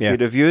and it should be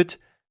reviewed.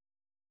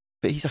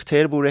 But he's a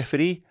terrible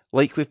referee,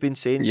 like we've been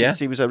saying since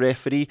he was a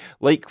referee,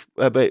 like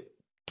about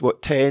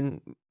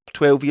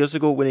 10-12 years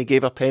ago when he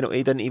gave a penalty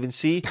he didn't even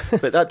see.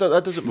 But that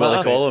doesn't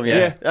matter. Willie Collum,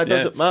 that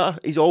doesn't matter.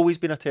 He's always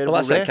been a terrible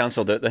ref. Well, that's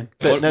cancelled out then.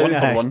 But now, one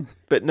for one.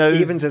 But now,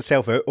 it evens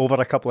itself out over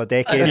a couple of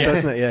decades,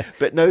 doesn't it? Yeah.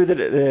 But now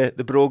that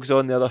the brogue's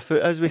on the other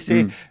foot, as we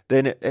say,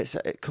 then it's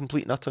a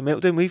complete and utter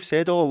meltdown. We've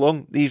said all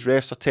along, these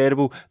refs are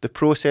terrible. The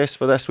process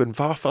for this, when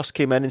VAR first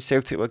came in and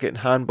Celtic were getting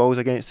handballs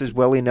against us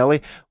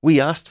willy-nilly,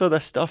 we asked for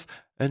this stuff.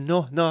 And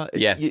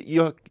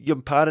you're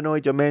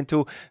paranoid, you're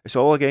mental. It's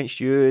all against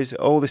you. It's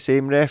all the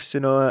same refs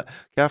and all that.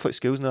 Catholic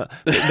schools and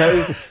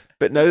that.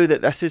 But now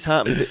that this has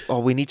happened,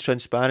 we need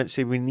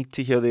transparency. We need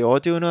to hear the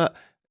audio and all that.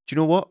 Do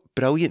you know what?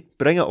 Brilliant.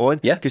 Bring it on.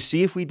 Yeah. Because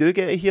see, if we do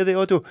get to hear the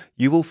audio,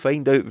 you will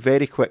find out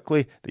very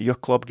quickly that your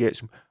club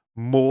gets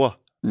more.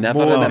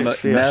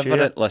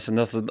 Listen,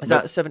 is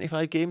that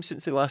 75 games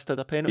since they last had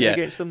a penalty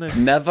against them now?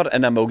 Never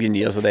in a million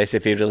years of the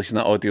SFA releasing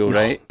that audio,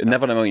 right?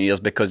 Never in a million years,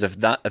 because if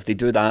they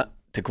do that,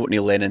 to quote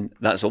Neil Lennon,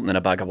 that's opening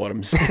a bag of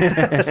worms.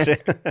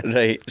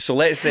 Right. So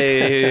let's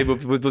say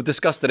we've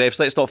discussed the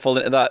refs. Let's not fall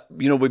into that.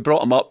 We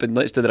brought them up and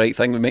let's do the right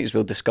thing. We might as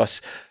well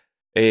discuss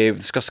a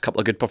couple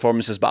of good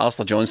performances. But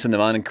Alistair Johnston, the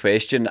man in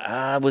question,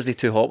 was he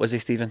too hot? Was he,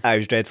 Stephen? He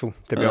was dreadful,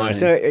 to be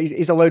honest.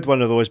 He's allowed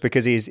one of those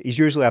because he's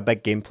usually a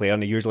big game player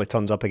and he usually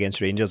turns up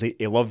against Rangers.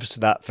 He loves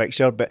that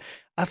fixture. But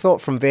I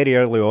thought from very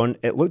early on,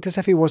 it looked as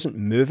if he wasn't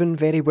moving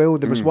very well.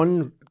 There was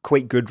one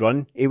quite good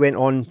run. He went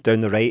on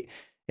down the right,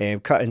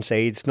 cut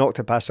inside, knocked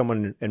it past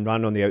someone and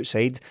ran on the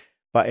outside.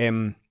 But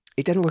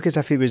he didn't look as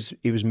if he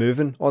was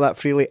moving all that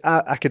freely.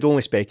 I could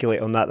only speculate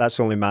on that. That's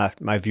only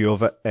my view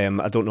of it.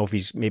 I don't know if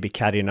he's maybe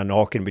carrying a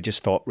knock and we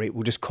just thought, right,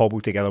 we'll just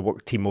cobble together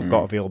what team we've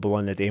got available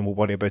on the day and we'll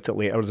worry about it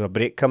later. There's a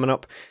break coming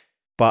up.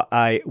 But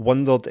I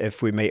wondered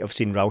if we might have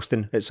seen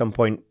Ralston at some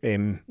point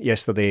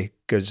yesterday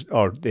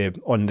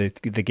on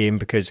the game,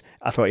 because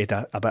I thought he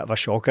had a bit of a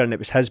shocker, and it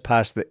was his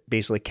pass that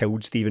basically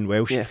killed Stephen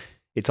Welsh. Yeah.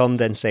 He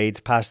turned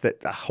inside, passed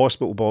it, a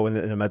hospital ball in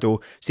the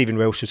middle. Stephen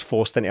Welsh was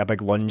forced into a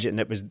big lunge, and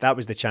that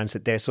was the chance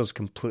that Dessers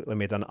completely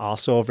made an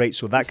arse of, right?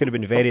 So that could have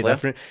been very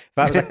different.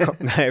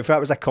 If that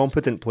was a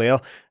competent player,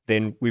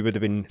 then we would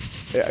have been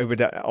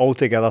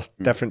altogether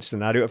different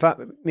scenario.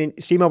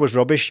 Seema was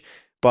rubbish,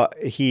 but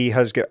he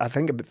has got, I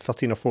think, about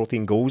 13 or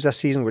 14 goals this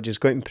season, which is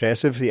quite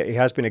impressive. He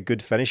has been a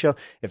good finisher.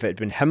 If it had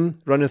been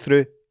him running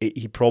through,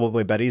 he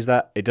probably buries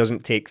that. It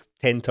doesn't take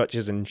 10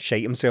 touches and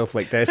shite himself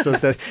like Dessers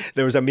did.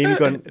 There was a meme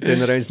going down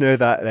the rounds now,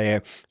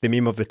 that the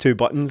meme of the two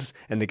buttons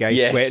and the guy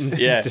sweating,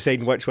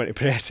 deciding which one to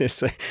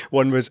press.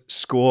 One was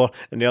score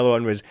and the other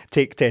one was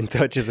take 10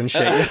 touches and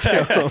shite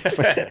yourself.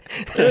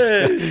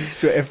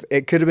 So if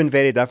it could have been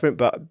very different,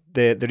 but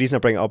the reason I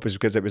bring it up is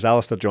because it was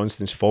Alistair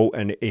Johnston's fault,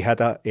 and he had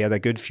a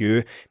good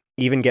few.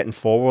 Even getting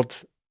forward,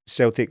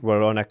 Celtic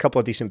were on a couple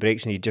of decent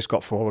breaks and he just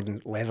got forward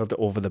and leathered it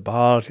over the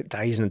bar.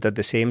 Dyson did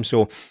the same.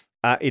 So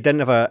he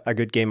didn't have a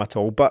good game at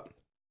all. But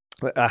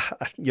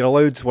you're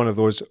allowed one of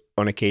those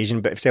on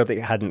occasion. But if Celtic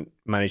hadn't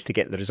managed to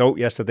get the result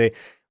yesterday,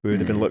 we would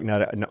have been looking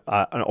at it in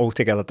an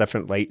altogether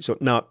different light. So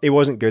no, it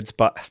wasn't good.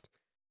 But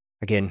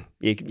again,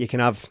 you can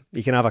have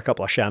a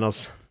couple of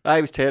shanners. He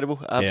was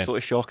terrible,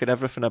 absolutely shocking.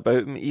 Everything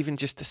about him, even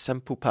just the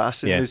simple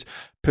passing was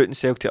putting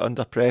Celtic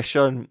under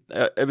pressure, and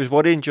it was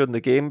worrying during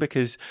the game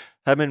because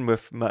him and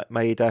with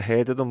Maeda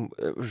ahead of them,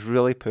 it was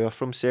really poor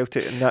from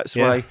Celtic, and that's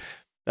why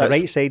the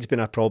right side's been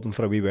a problem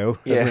for a wee while,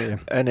 isn't it?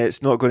 And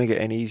it's not going to get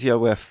any easier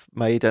with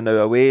Maeda now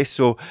away.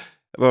 So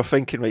we're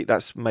thinking, right,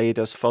 that's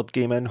Maeda's third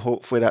game in.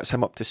 Hopefully that's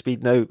him up to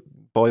speed now.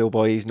 Boy, oh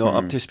boy, he's not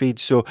up to speed.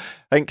 So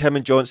I think him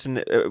and Johnson,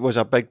 it was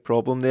a big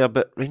problem there,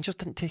 but Rangers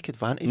didn't take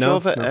advantage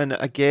of it. No. And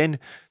again,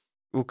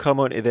 we'll come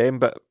on to them,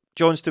 but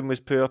Johnston was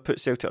poor,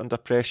 put Celtic under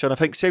pressure. And I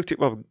think Celtic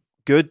were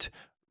good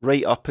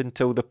right up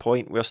until the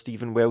point where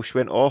Stephen Welsh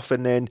went off,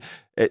 and then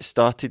it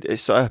sort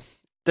of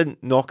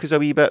didn't knock us a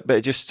wee bit, but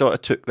it just sort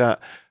of took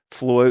that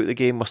flow out of the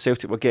game where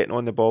Celtic were getting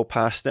on the ball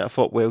past it. I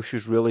thought Welsh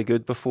was really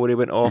good before he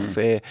went off,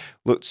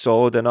 looked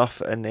solid enough,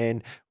 and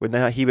then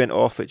when he went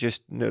off, it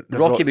just...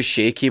 Rocky was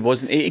shaky,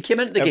 wasn't he? He came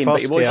into the game, but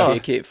he was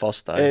shaky at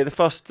first. The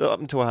first, up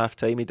until half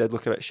time, he did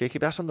look a bit shaky,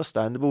 but that's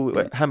understandable.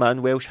 Like, him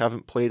and Welsh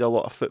haven't played a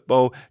lot of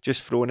football,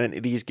 just thrown into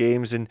these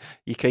games, and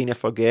you kind of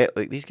forget,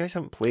 like, these guys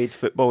haven't played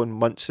football in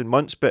months and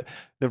months, but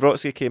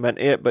Nawrocki came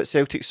into it, but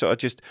Celtic sort of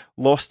just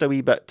lost a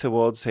wee bit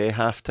towards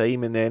half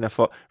time, and then I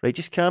thought, right,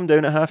 just calm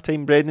down at half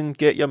time, Brendan,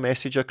 get your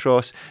message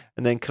across,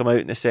 and then come out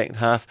in the second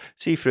half,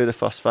 see through the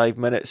first 5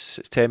 minutes,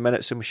 10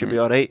 minutes, and we should be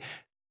all right.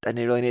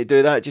 didn't really need to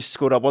do that. Just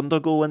score a wonder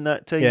goal in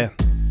that time. Yeah.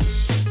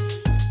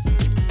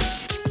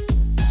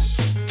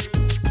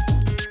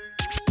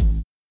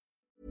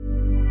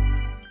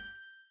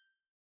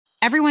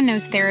 Everyone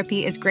knows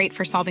therapy is great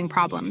for solving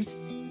problems,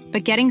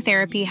 but getting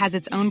therapy has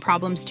its own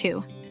problems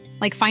too,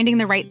 like finding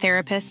the right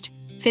therapist,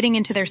 fitting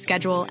into their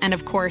schedule, and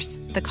of course,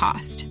 the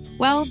cost.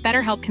 Well,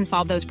 BetterHelp can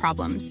solve those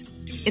problems.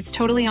 It's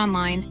totally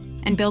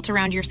online and built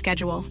around your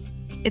schedule.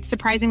 It's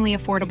surprisingly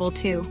affordable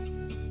too.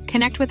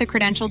 Connect with a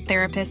credentialed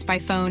therapist by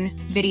phone,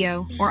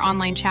 video, or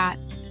online chat,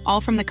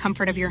 all from the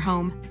comfort of your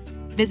home.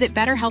 Visit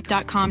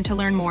BetterHelp.com to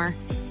learn more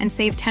and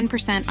save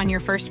 10% on your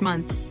first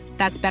month.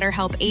 That's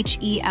BetterHelp,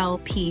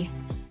 H-E-L-P.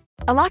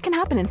 A lot can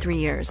happen in 3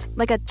 years,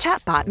 like a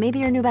chatbot may be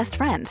your new best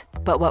friend.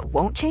 But what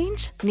won't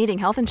change? Needing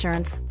health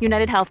insurance.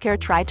 United Healthcare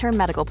Tri-Term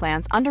Medical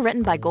Plans,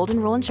 underwritten by Golden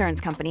Rule Insurance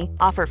Company,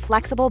 offer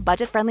flexible,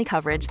 budget-friendly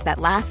coverage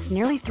that lasts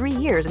nearly 3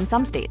 years in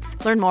some states.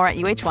 Learn more at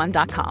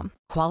uh1.com.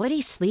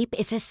 Quality sleep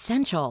is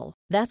essential.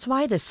 That's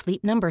why the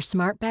Sleep Number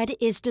Smart Bed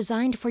is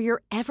designed for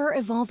your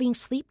ever-evolving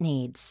sleep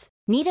needs.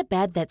 Need a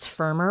bed that's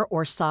firmer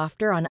or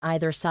softer on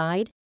either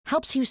side?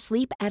 Helps you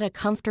sleep at a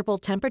comfortable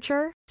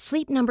temperature?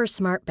 Sleep Number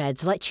Smart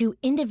Beds let you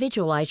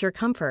individualize your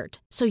comfort,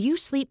 so you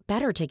sleep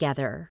better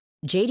together.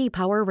 J.D.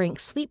 Power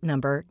ranks Sleep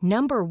Number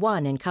number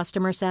 1 in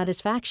customer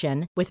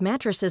satisfaction with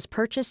mattresses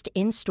purchased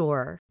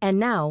in-store. And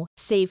now,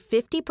 save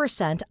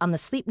 50% on the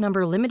Sleep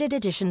Number Limited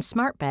Edition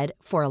Smart Bed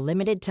for a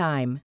limited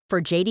time. For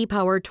J.D.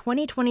 Power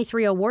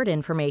 2023 award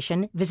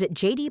information, visit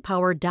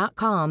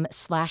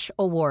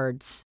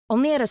jdpower.com/awards.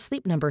 Only at a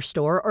Sleep Number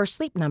store or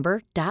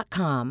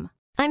sleepnumber.com.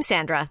 I'm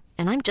Sandra,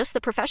 and I'm just the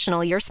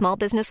professional your small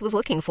business was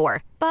looking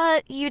for.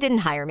 But you didn't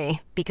hire me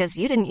because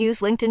you didn't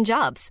use LinkedIn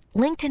Jobs.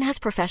 LinkedIn has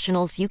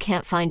professionals you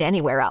can't find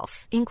anywhere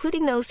else,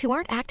 including those who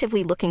aren't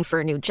actively looking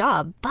for a new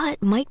job,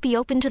 but might be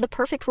open to the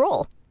perfect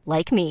role,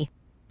 like me.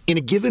 In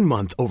a given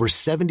month, over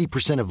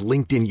 70% of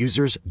LinkedIn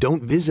users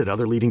don't visit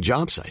other leading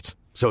job sites.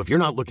 So if you're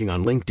not looking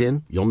on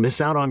LinkedIn, you'll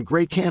miss out on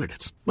great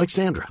candidates like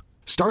Sandra.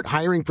 Start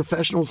hiring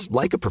professionals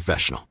like a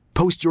professional.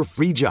 Post your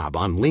free job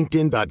on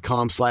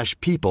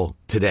linkedin.com/people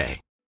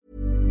today.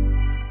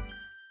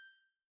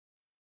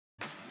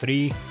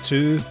 3,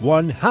 2,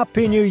 1.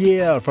 Happy New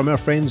Year from our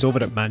friends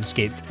over at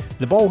Manscaped.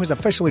 The ball has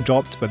officially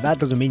dropped, but that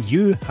doesn't mean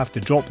you have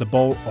to drop the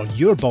ball on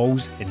your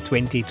balls in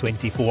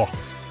 2024.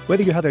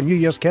 Whether you had a New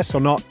Year's kiss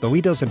or not, the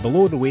leaders in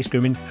below the waist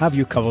grooming have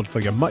you covered for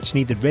your much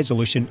needed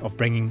resolution of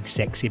bringing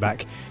sexy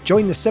back.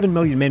 Join the 7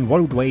 million men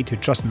worldwide who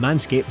trust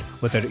Manscaped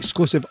with their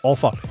exclusive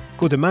offer.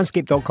 Go to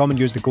manscaped.com and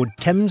use the code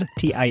TIMS,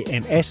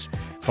 T-I-M-S,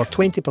 for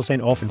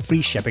 20% off and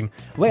free shipping.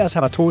 Let us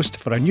have a toast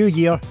for a new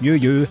year, new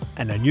you,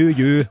 and a new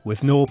you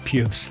with no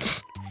pubes.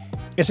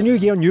 It's a new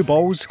year, new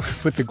balls.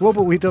 With the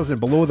global leaders in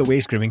below the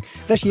waist grooming,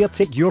 this year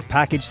take your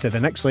package to the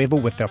next level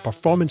with their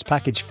Performance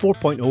Package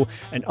 4.0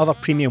 and other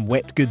premium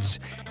wet goods.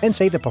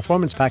 Inside the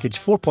Performance Package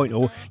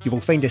 4.0, you will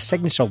find a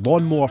signature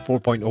Lawnmower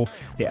 4.0.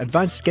 The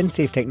advanced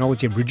skin-safe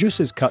technology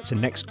reduces cuts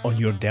and nicks on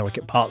your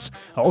delicate parts.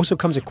 It also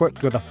comes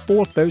equipped with a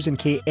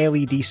 4000K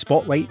LED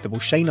spotlight that will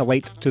shine a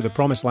light to the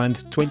promised land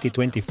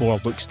 2024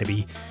 looks to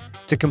be.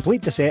 To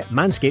complete the set,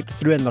 Manscaped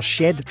threw in their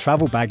Shed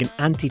travel bag and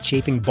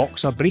anti-chafing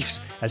boxer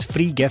briefs as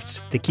free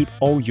gifts to keep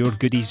all your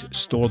goodies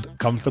stored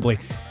comfortably.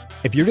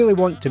 If you really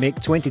want to make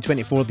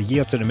 2024 the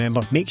year to remember,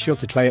 make sure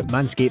to try out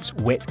Manscaped's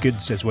wet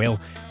goods as well.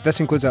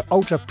 This includes our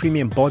ultra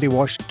premium body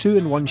wash,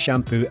 2-in-1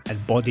 shampoo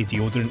and body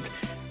deodorant.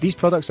 These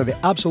products are the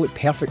absolute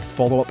perfect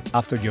follow-up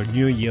after your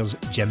New Year's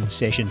gym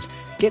sessions.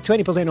 Get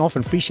 20% off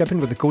and free shipping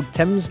with the code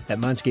TIMS at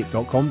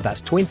manscaped.com.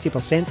 That's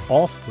 20%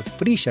 off with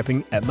free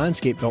shipping at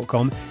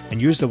manscaped.com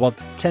and use the word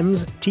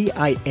TIMS,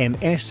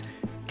 T-I-M-S.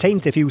 Time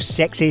to feel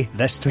sexy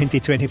this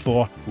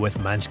 2024 with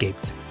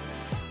Manscaped.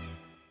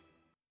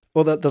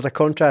 Well, there's a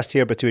contrast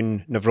here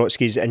between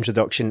Nawrocki's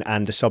introduction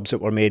and the subs that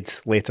were made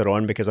later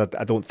on, because I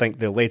don't think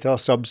the later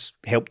subs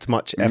helped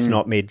much, if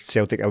not made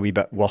Celtic a wee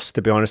bit worse,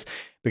 to be honest.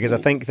 Because I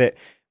think that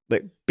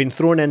being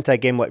thrown into a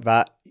game like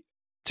that,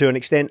 to an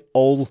extent,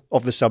 all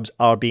of the subs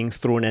are being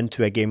thrown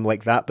into a game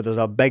like that, but there's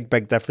a big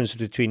difference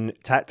between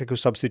tactical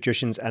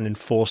substitutions and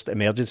enforced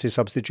emergency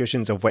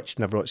substitutions, of which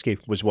Nawrocki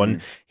was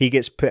one. He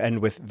gets put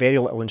in with very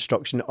little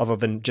instruction other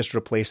than just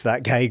replace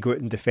that guy, go out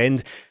and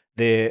defend.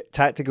 The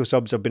tactical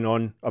subs have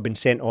been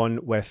sent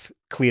on with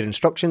clear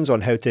instructions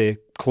on how to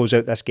close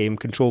out this game,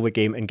 control the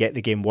game and get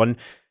the game won.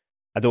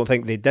 I don't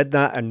think they did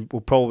that, and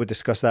we'll probably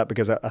discuss that,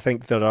 because I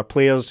think there are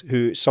players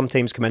who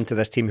sometimes come into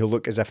this team who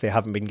look as if they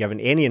haven't been given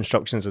any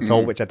instructions at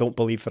all, which I don't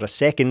believe for a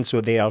second, so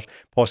they are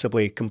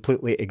possibly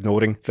completely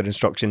ignoring their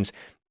instructions,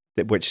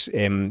 which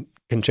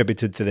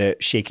contributed to the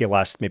shaky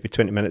last maybe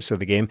 20 minutes of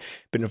the game.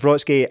 But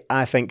Nawrocki,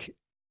 I think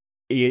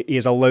he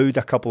has allowed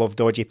a couple of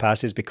dodgy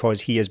passes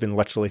because he has been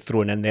literally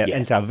thrown in there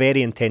into a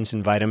very intense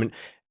environment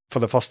for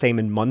the first time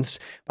in months,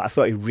 but I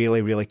thought he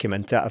really came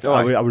into it.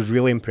 I was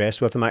really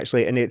impressed with him,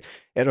 actually, and it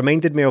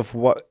reminded me of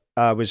what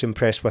I was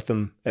impressed with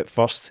him at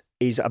first,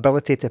 his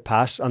ability to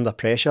pass under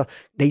pressure,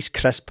 nice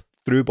crisp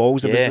through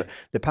balls. It was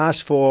the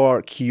pass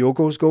for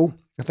Kyogo's goal,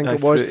 I think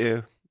it was,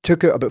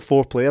 took out about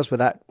 4 players with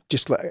that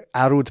just like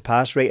arrowed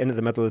pass right into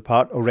the middle of the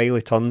park.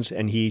 O'Reilly turns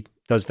and he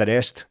does the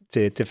rest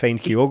to find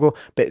Kyogo.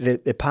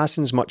 But the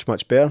passing's much,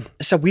 much better.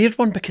 It's a weird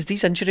one because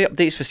these injury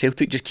updates for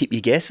Celtic just keep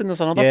you guessing. There's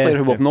another player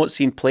who we've not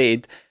seen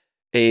played.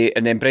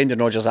 And then Brendan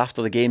Rodgers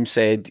after the game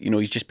said,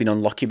 he's just been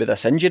unlucky with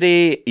this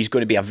injury. He's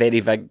going to be a very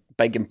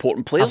big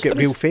important player. I've got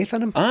real faith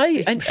in him.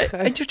 Aye,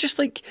 and you're just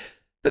like,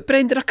 but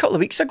Brendan, a couple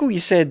of weeks ago you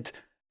said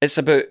it's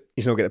about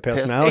he's not got the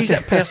personality. He's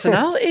a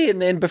personality,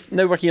 and then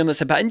now we're hearing it's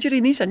about injury.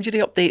 And these injury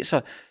updates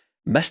are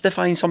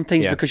mystifying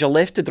sometimes because you're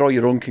left to draw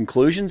your own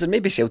conclusions. And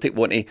maybe Celtic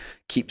want to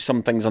keep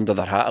some things under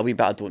their hat a wee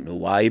bit. I don't know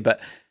why, but.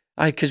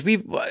 Because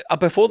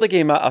before the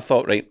game, I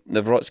thought, right,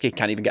 Nawrocki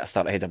can't even get a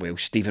start ahead of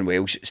Welsh. Stephen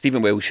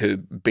Welsh, who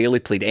barely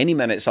played any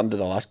minutes under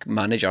the last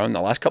manager in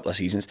the last couple of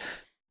seasons.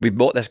 We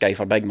bought this guy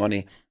for big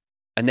money.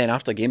 And then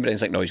after the game,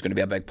 Brendan's like, no, he's going to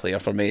be a big player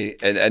for me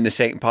in the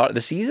second part of the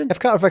season. If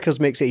Carter Vickers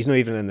makes it, he's not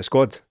even in the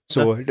squad.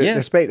 So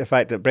despite the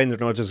fact that Brendan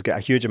Rodgers has got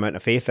a huge amount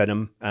of faith in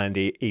him and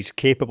he's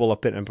capable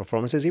of putting in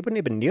performances, he wouldn't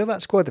have been near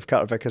that squad if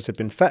Carter Vickers had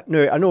been fit.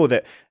 Now, I know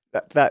that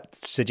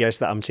suggests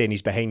that I'm saying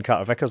he's behind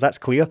Carter Vickers. That's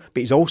clear.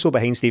 But he's also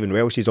behind Stephen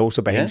Welsh. He's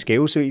also behind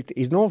Scales. So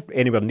he's not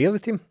anywhere near the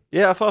team.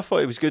 Yeah, I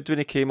thought he was good when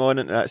he came on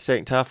in that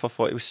second half. I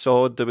thought he was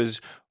solid. There was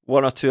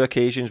one or two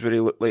occasions where he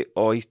looked like,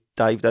 he's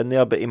dived in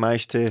there, but he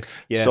managed to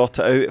sort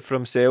it out for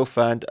himself.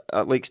 And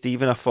like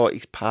Stephen, I thought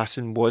his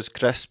passing was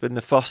crisp in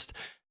the first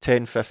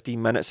 10-15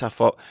 minutes. I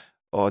thought,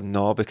 oh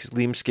no, because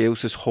Liam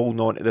Scales was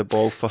holding on to the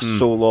ball for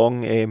so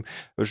long. I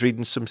was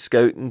reading some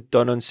scouting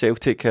done on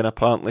Celtic, and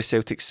apparently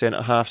Celtic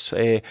centre-halves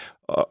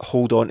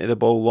hold on to the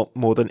ball a lot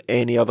more than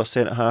any other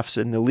centre-halves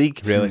in the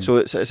league. Really? So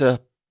it's a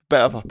bit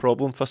of a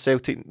problem for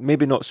Celtic,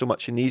 maybe not so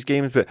much in these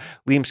games, but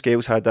Liam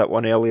Scales had that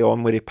one early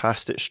on where he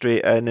passed it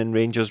straight in and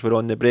Rangers were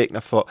on the break, and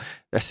I thought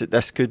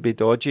this could be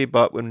dodgy.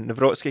 But when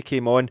Nawrocki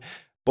came on,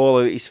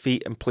 ball out his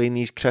feet and playing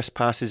these crisp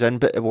passes in,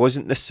 but it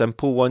wasn't the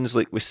simple ones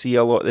like we see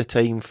a lot of the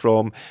time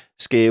from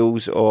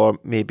Scales or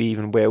maybe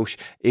even Welsh.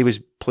 He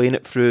was playing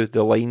it through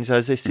the lines,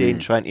 as they say,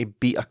 and trying to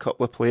beat a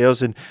couple of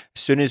players. And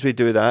as soon as we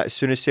do that, as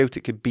soon as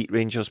Celtic could beat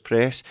Rangers'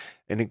 press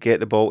and get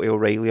the ball to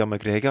O'Reilly or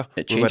McGregor,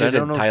 it changes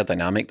the entire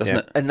dynamic, doesn't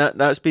it? And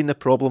that's been the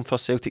problem for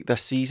Celtic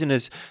this season,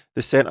 is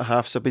the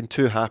centre-halves have been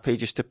too happy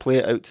just to play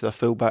it out to the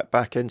full-back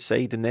back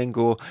inside and then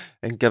go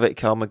and give it to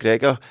Cal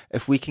McGregor.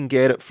 If we can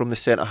get it from the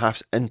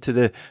centre-halves into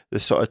the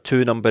sort of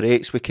two number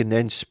 8s, we can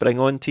then spring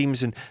on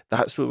teams, and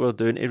that's what we're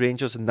doing to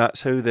Rangers, and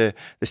that's how the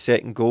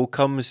second goal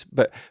comes.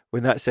 But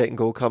when that second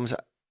goal comes,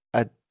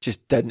 I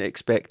just didn't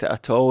expect it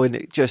at all, and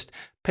it just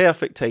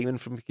perfect timing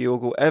from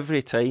Kyogo.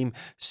 Every time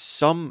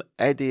some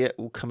idiot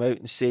will come out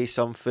and say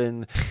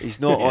something, he's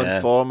not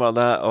on form or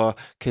that, or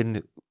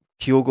can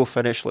Kyogo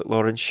finish like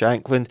Lawrence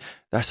Shankland?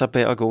 That's a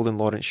better goal than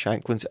Lawrence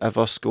Shankland's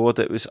ever scored.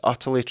 It was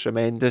utterly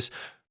tremendous.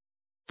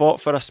 Fought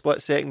for a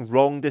split second,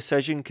 wrong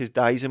decision because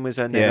Dyson was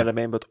in there. I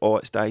remembered,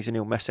 it's Dyson,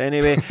 he'll miss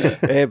anyway.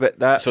 But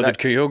did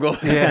Kyogo.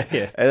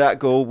 That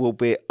goal will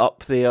be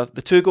up there.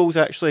 The two goals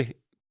actually,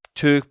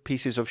 two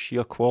pieces of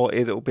sheer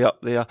quality that will be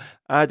up there,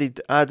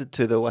 added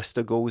to the list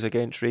of goals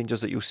against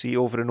Rangers that you'll see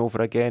over and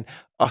over again.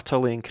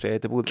 Utterly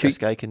incredible that this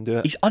guy can do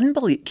it. He's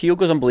unbelievable.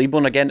 Kyogo's unbelievable,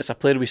 and again, it's a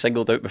player we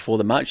singled out before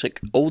the match.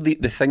 Like, all the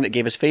thing that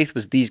gave us faith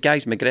was these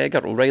guys,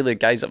 McGregor, O'Reilly,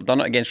 guys that have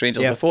done it against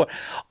Rangers before.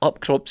 Up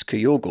crops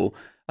Kyogo.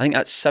 I think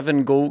that's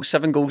 7 goals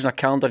in a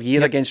calendar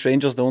year against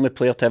Rangers, the only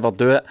player to ever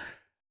do it.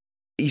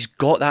 He's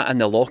got that in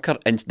the locker,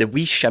 and the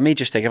wee shimmy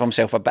just to give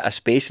himself a bit of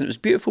space, and it was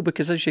beautiful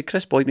because, as you,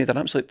 Chris Boyd made an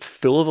absolute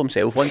fool of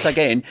himself once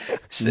again.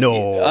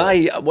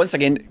 Once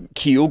again,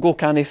 Kyogo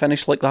can't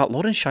finish like that.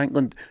 Lawrence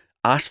Shankland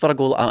asked for a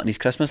goal like that on his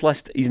Christmas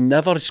list. He's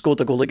never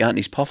scored a goal like that in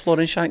his puff,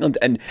 Lawrence Shankland,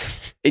 and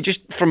it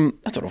just from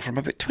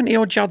about 20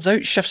 odd yards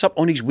out shifts up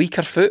on his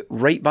weaker foot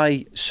right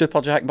by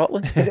Super Jack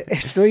Butland.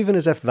 It's not even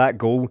as if that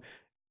goal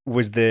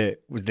was the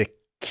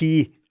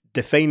key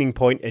defining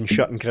point in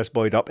shutting Chris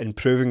Boyd up and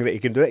proving that he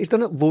can do it. He's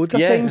done it loads of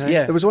times.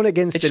 There was one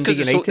against Dundee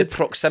United. The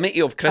proximity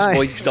of Chris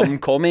Boyd's dumb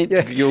comment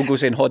to Kyogo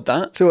saying, "Hod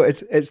that." So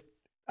it's.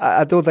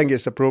 I don't think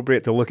it's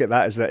appropriate to look at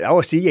that as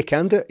that. See, you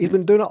can do it. He's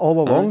been doing it all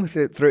along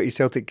throughout his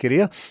Celtic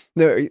career.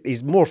 Now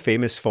he's more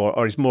famous for,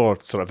 or he's more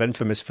sort of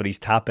infamous for his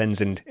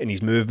tap-ins and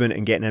his movement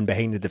and getting in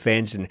behind the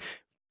defence and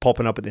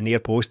popping up at the near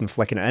post and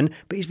flicking it in,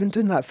 but he's been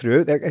doing that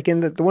throughout. Again,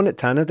 the one at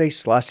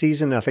Tannadice last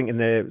season, I think in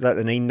the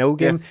 9-0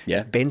 game,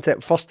 bent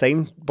it first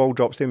time, ball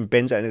drops down,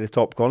 bends it into the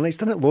top corner. He's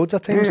done it loads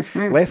of times,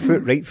 left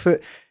foot, right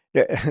foot.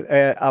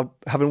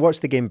 Having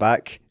watched the game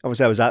back,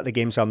 obviously I was at the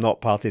game, so I'm not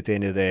party to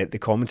any of the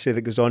commentary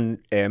that goes on.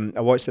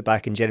 I watched it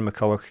back, and Jerry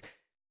McCulloch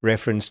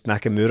referenced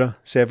Nakamura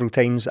several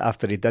times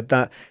after he did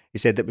that. He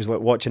said it was like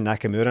watching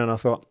Nakamura, and I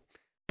thought,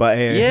 but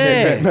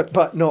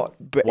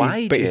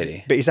why,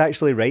 Jerry? But he's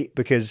actually right,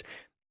 because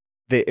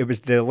it was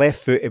the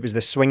left foot, it was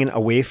the swinging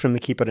away from the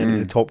keeper into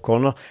the top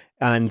corner,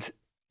 and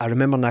I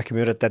remember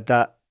Nakamura did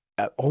that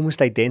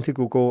almost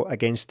identical goal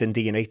against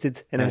Dundee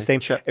United in his time.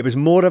 Chip. It was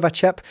more of a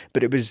chip,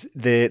 but it was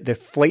the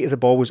flight of the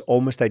ball was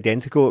almost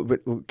identical.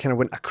 It kind of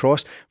went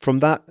across from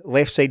that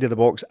left side of the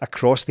box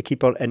across the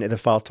keeper into the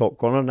far top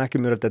corner.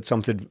 Nakamura did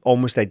something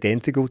almost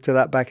identical to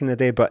that back in the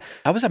day. But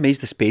I was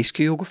amazed the space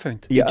Kyogo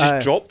found. Yeah, He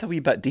just dropped a wee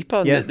bit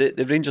deeper, and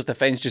the Rangers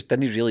defence just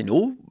didn't really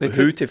know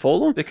who to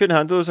follow. They couldn't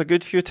handle. There's a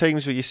good few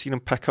times where you've seen him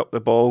pick up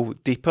the ball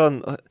deeper.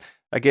 And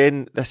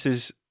again, this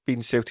has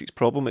been Celtic's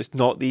problem. It's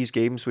not these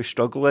games we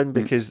struggle in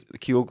because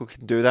Kyogo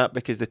can do that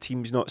because the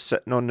team's not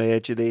sitting on the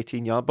edge of the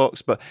 18-yard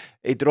box. But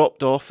he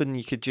dropped off and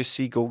you could just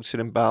see Goldson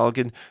and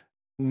Balogun.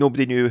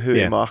 Nobody knew who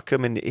to mark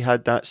him, and he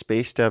had that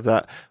space to have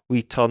that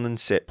wee turn and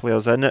set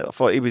players in it. I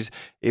thought he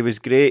was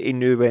great. He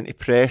knew when to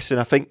press, and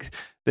I think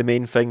the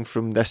main thing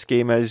from this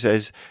game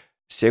is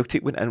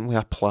Celtic went in with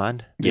a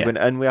plan. They went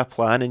in with a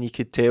plan, and you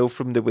could tell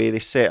from the way they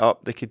set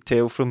up. They could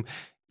tell from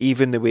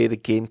even the way the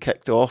game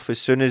kicked off. As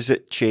soon as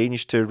it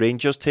changed to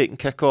Rangers taking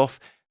kick-off,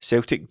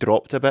 Celtic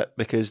dropped a bit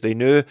because they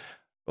knew,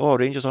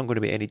 Rangers aren't going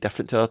to be any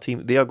different to our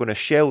team. They are going to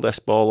shell this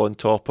ball on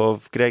top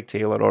of Greg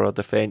Taylor or our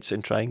defence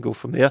and try and go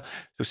from there.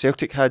 So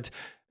Celtic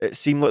it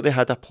seemed like they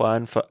had a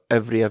plan for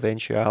every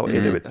eventuality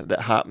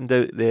that happened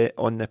out there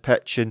on the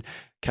pitch. And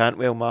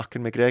Cantwell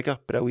marking McGregor,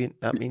 brilliant.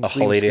 That means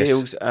Liam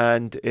Scales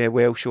and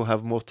Welsh will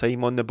have more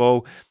time on the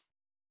ball.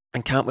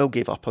 And Cantwell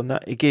gave up on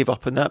that. He gave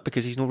up on that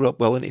because he's not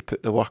willing to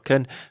put the work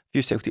in. A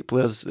few Celtic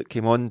players that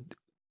came on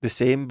the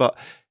same, but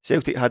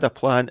Celtic had a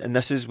plan, and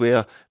this is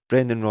where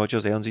Brendan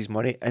Rodgers earns his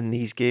money in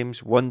these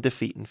games. 1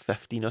 defeat in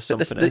 15 or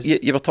something.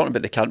 You were talking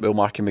about the Cantwell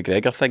marking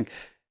McGregor thing.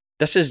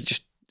 This is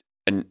just,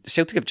 and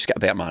Celtic have just got a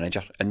better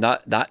manager, and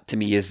that to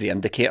me is the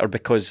indicator,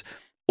 because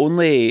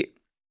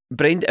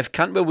if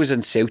Cantwell was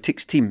in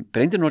Celtic's team,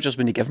 Brendan Rodgers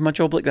wouldn't give him a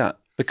job like that,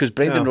 because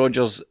Brendan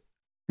Rodgers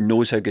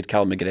knows how good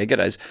Callum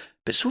McGregor is,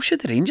 but so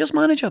should the Rangers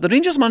manager. The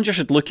Rangers manager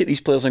should look at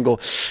these players and go,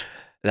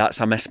 that's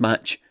a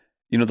mismatch.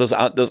 You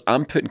know,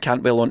 I'm putting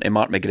Cantwell onto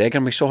Mark McGregor,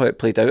 and we saw how it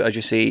played out. As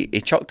you say,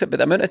 he chucked it, but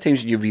the amount of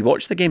times you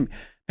rewatch the game,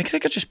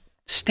 McGregor just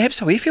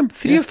steps away from him,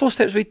 3 or 4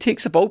 steps away,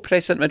 takes the ball,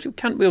 presses into midfield.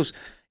 Cantwell's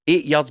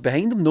 8 yards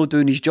behind him, not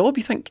doing his job.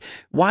 You think,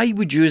 why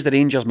would you as the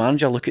Rangers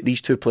manager look at these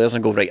two players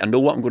and go, right, I know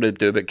what I'm going to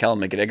do about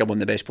Callum McGregor, one of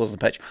the best players on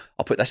the pitch,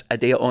 I'll put this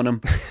idiot on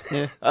him.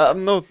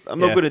 I'm not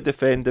going to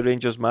defend the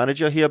Rangers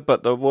manager here,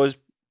 but there was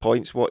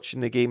points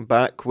watching the game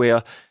back where,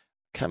 I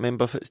can't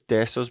remember if it's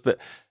Dessers, but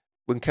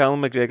when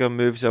Callum McGregor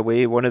moves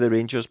away, one of the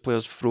Rangers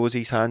players throws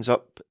his hands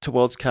up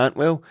towards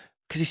Cantwell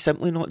because he's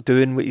simply not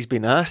doing what he's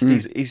been asked.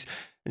 He's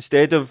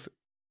instead of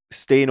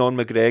staying on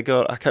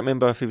McGregor, I can't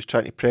remember if he was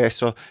trying to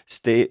press or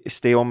stay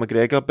on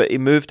McGregor, but he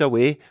moved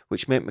away,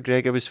 which meant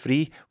McGregor was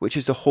free, which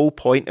is the whole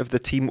point of the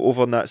team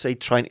over on that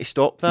side trying to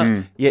stop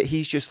that. Yet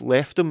he's just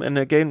left him. And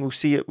again, we'll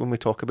see it when we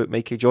talk about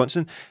Mikey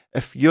Johnson.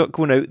 If you're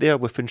going out there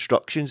with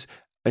instructions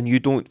and you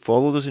don't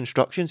follow those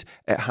instructions,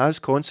 it has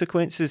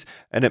consequences.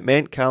 And it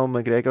meant Callum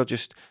McGregor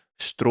just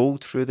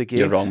strolled through the game.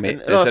 You're wrong,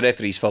 mate. It's the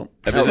referee's fault.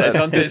 It's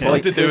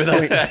nothing to do with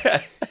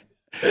it.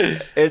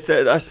 I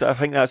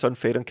think that's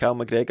unfair on Callum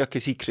McGregor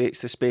because he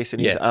creates the space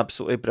and he's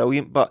absolutely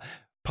brilliant. But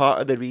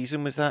part of the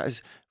reason was that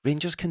is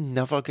Rangers can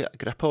never get a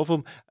grip of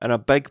him, and a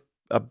big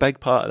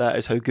part of that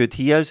is how good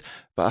he is.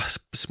 But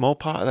a small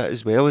part of that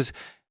as well is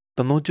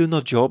they're not doing their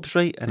jobs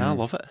right, and I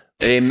love it.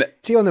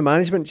 See, on the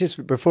management,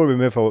 just before we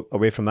move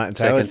away from that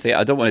entirely,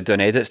 I don't want to do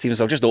an edit, Stevens.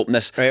 I'll just open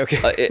this. Right,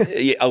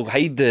 okay. I'll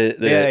hide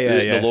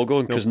the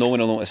logo because no one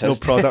will notice. No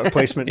product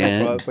placement.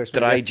 No product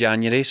placement. Dry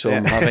January, so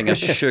I'm having a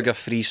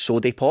sugar-free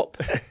soda pop.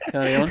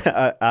 Carry on.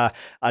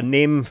 A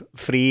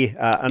name-free,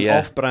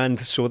 off-brand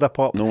soda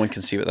pop. No one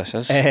can see what this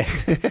is.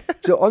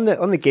 So on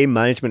the game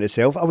management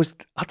itself, I was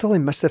utterly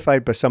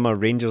mystified by some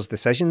of Rangers'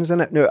 decisions in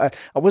it. Now,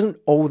 I wasn't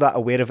all that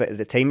aware of it at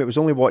the time. It was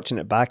only watching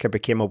it back I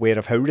became aware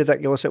of how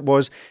ridiculous it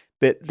was.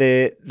 But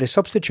the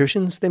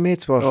substitutions they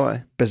made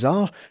were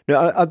bizarre.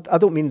 Now, I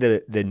don't mean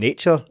the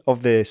nature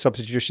of the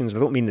substitutions. I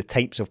don't mean the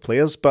types of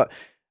players. But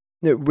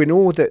we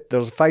know that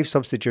there's 5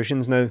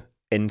 substitutions now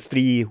in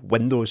 3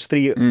 windows,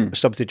 3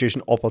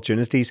 substitution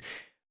opportunities.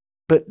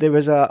 But there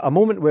was a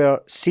moment where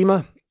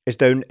Sima is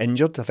down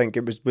injured. I think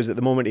it was at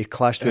the moment he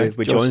clashed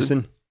with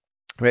Johnson.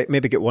 Right,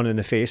 maybe get one in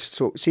the face.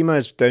 So Sima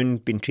is down,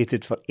 been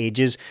treated for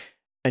ages.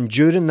 And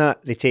during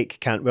that, they take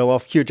Cantwell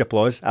off. Huge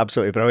applause.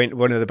 Absolutely brilliant.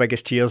 One of the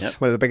biggest cheers,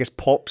 one of the biggest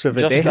pops of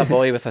the day. Just a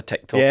boy with a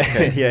TikTok.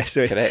 Yeah.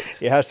 So correct.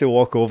 He has to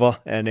walk over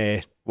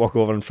in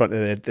front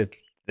of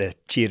the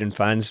cheering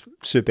fans.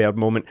 Superb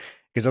moment.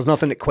 Because there's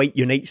nothing that quite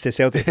unites the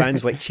Celtic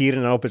fans like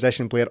cheering an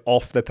opposition player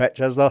off the pitch,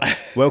 is there?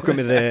 Welcome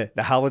to the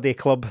Halliday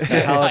Club,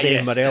 the Halliday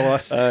in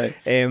Morelos.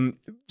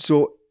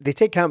 So they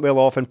take Cantwell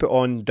off and put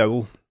on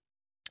Dowell,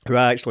 who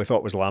I actually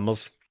thought was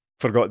Lammers.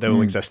 Forgot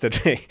Dowell existed.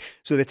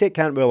 So they take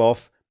Cantwell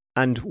off.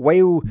 And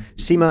while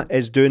Sima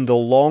is doing the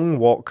long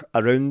walk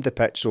around the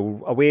pitch,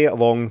 so away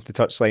along the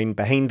touchline,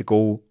 behind the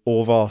goal,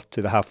 over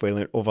to the halfway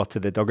line, over to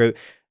the dugout,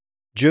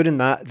 during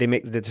that, they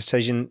make the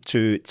decision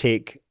to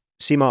take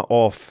Sima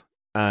off.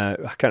 I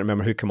can't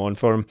remember who came on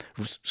for him.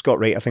 Scott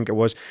Wright, I think it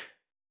was.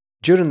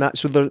 during that,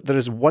 so there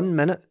is 1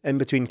 minute in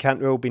between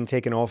Cantwell being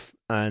taken off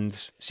and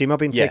Seema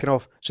being taken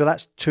off. So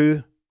that's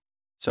two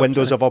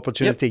windows of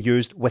opportunity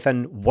used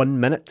within 1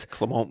 minute.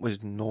 Clement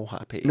was no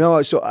happy.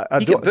 No, so I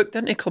he got booked,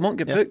 didn't he? Clement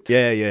get booked.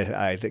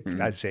 Yeah.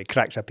 I'd say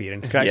cracks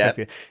appearing.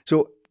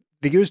 So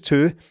they used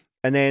two,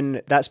 and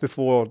then that's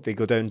before they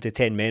go down to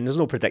 10 men. There's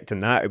no predicting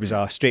that. It was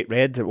a straight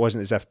red. It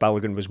wasn't as if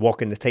Balogun was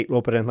walking the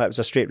tightrope or anything. It was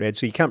a straight red,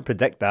 so you can't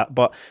predict that.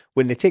 But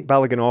when they take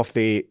Balogun off,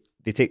 they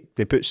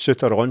put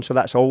Suter on, so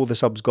that's all the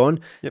subs gone.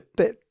 Yep.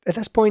 But at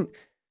this point,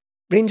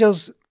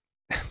 Rangers,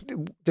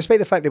 despite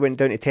the fact they went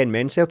down to 10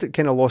 men, Celtic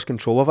kind of lost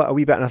control of it a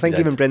wee bit. And I think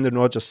even Brendan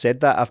Rodgers said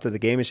that after the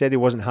game. He said he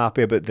wasn't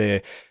happy about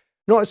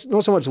not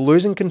so much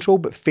losing control,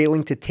 but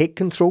failing to take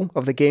control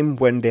of the game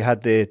when they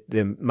had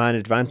the man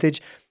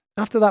advantage.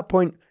 After that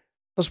point,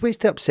 there's ways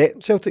to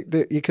upset Celtic.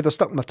 You could have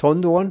stuck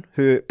Matondo on,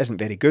 who isn't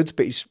very good,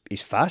 but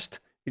he's fast.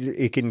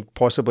 He can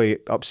possibly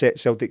upset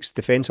Celtic's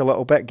defence a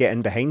little bit, get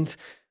in behind.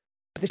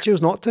 But they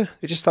chose not to.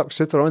 They just stuck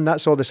Suter on.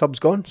 That's all the subs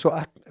gone.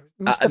 So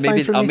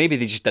maybe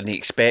they just didn't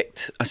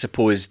expect, I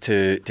suppose,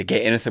 to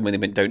get anything when they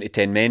went down to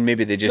 10 men.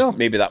 Maybe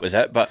that was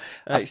it. But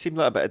it seemed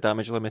like a bit of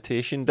damage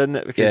limitation, didn't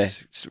it?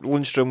 Because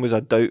Lundstrom was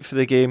a doubt for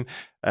the game,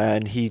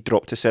 and he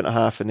dropped to centre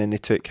half, and then they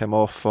took him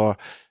off for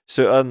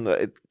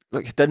Suter.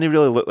 It didn't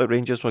really look like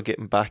Rangers were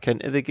getting back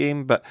into the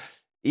game. But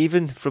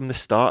even from the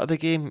start of the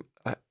game,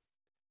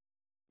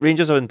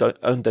 Rangers have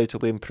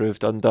undoubtedly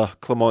improved under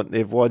Clement.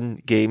 They've won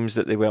games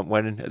that they weren't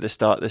winning at the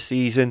start of the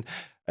season.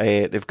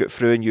 They've got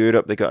through in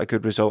Europe. They got a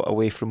good result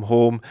away from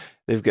home.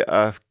 They've got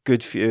a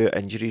good few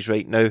injuries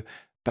right now.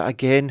 But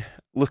again,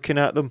 looking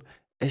at them,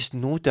 it's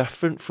no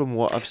different from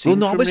what I've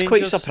seen. I was Rangers.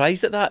 quite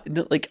surprised at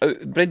that. Like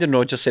Brendan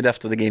Rodgers said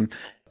after the game,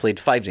 played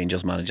 5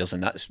 Rangers managers,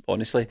 and that's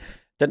honestly,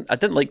 I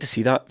didn't like to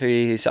see that.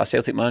 A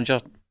Celtic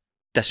manager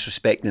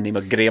disrespecting the name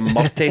of Graham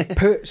Murty.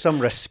 Put some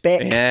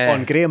respect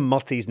on Graham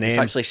Murty's name. It's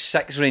actually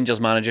 6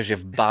 Rangers managers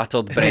you've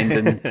battered.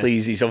 Brendan,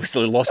 please. He's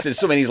obviously lost it.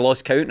 So many he's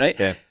lost count, right?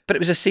 Yeah. But it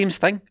was the same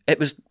thing. It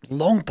was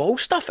long ball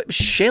stuff. It was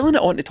shelling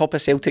it on the top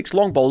of Celtic's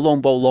long ball.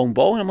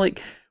 And I'm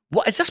like,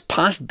 what is this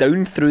passed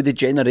down through the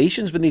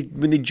generations? When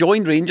they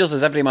joined Rangers,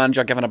 as every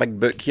manager given a big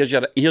book, here's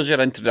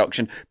your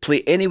introduction.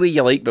 Play any way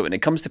you like, but when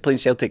it comes to playing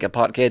Celtic at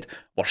Parkhead,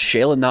 we're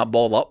shelling that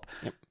ball up.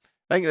 Yep.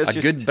 I think that's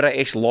good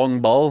British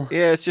long ball.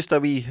 Yeah, it's just a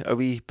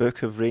wee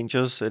book of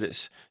Rangers, and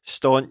it's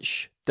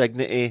staunch,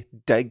 dignity,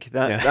 dig.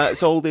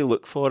 That's all they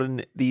look for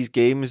in these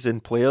games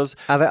and players.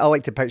 I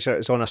like to picture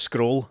it's on a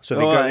scroll. So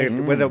while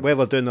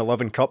they're doing the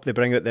Love and Cup, they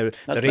bring out the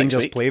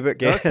Rangers playbook.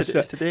 Yeah,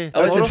 it's today.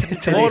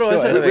 Tomorrow,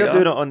 we're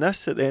doing it on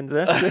this at the end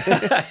of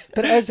this.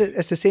 But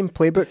it's the same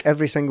playbook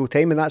every single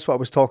time, and that's what I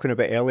was talking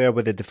about earlier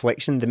with the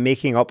deflection, the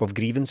making up of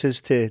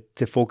grievances to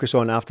focus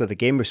on after the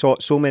game. We saw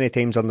it so many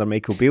times under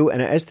Michael Beale,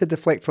 and it is to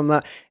deflect from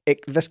that.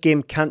 This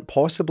game can't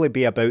possibly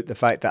be about the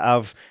fact that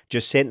I've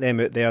just sent them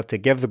out there to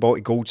give the ball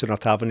to Goldson or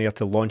Tavernier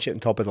to launch it on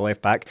top of the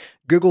left back.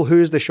 Google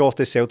who's the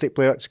shortest Celtic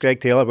player. It's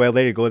Greg Taylor. Well,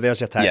 there you go. There's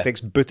your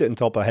tactics. Boot it on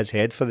top of his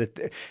head for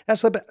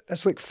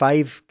that's like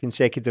 5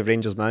 consecutive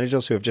Rangers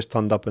managers who have just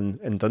turned up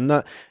and done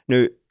that.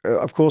 Now,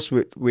 of course,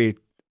 we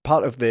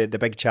part of the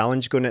big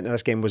challenge going into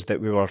this game was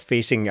that we were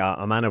facing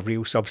a man of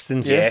real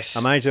substance. Yes.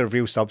 A manager of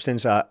real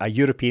substance, a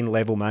European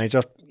level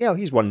manager. Yeah,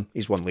 he's won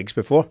leagues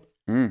before.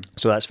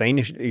 So that's fine.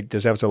 He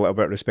deserves a little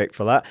bit of respect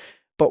for that.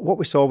 But what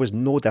we saw was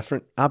no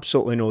different.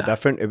 Absolutely no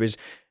different. It was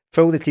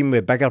fill the team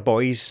with bigger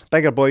boys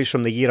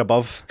from the year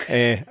above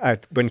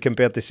when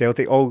compared to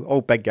Celtic.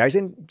 All big guys.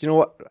 And you know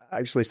what? I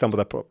actually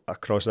stumbled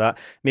across that.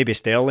 Maybe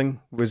Sterling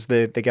was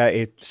the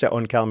guy to sit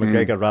on Callum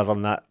McGregor rather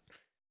than that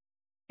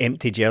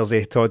empty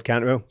jersey Todd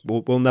Cantwell.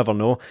 We'll never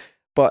know.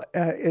 But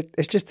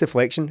it's just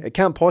deflection. It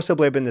can't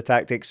possibly have been the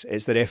tactics.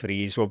 It's the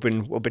referees. We've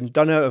been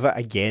done out of it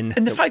again.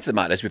 And the fact of the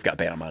matter is we've got a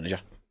better manager.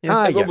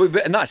 Yeah.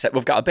 And that's it.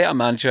 We've got a better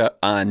manager,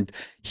 and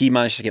he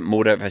managed to get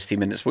more out of his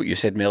team. And it's what you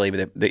said, Melly.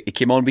 We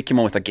came on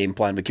with a game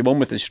plan. We came on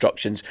with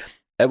instructions.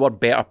 Our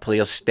better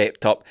players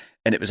stepped up,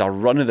 and it was a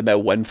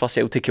run-of-the-mill win for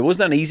Celtic. It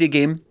wasn't an easy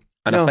game,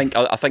 and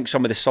no. I think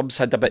some of the subs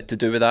had a bit to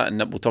do with that, and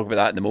we'll talk about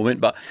that in a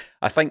moment. But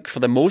I think for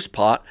the most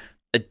part,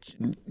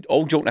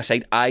 all joking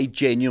aside, I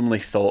genuinely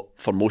thought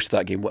for most of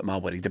that game, what am I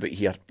worried about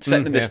here?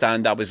 Sitting in the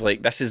stand, I was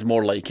like, this is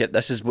more like it.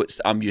 This is what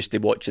I'm used to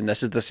watching.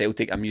 This is the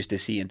Celtic I'm used to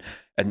seeing.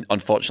 And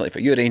unfortunately for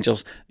you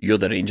Rangers, you're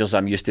the Rangers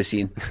I'm used to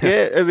seeing.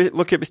 Yeah,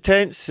 it was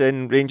tense,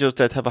 and Rangers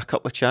did have a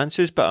couple of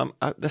chances, but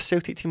the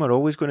Celtic team are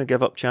always going to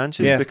give up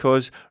chances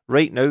because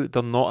right now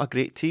they're not a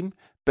great team.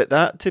 But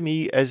that to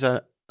me is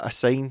a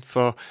sign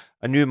for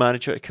a new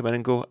manager to come in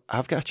and go,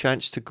 I've got a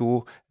chance to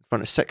go in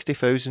front of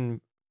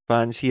 60,000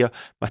 fans here,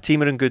 my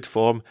team are in good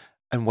form,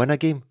 and win a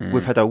game.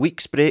 We've had a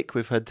week's break,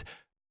 we've had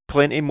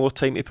plenty more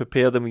time to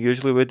prepare than we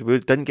usually would. We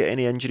didn't get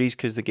any injuries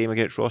because the game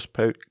against Ross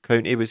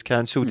County was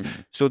cancelled,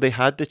 so they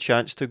had the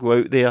chance to go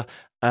out there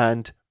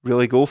and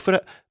really go for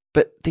it,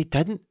 but they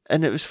didn't,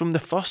 and it was from the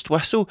first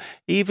whistle.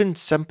 Even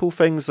simple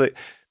things like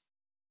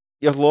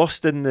you're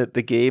lost in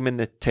the game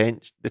and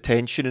the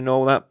tension and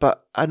all that,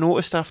 but I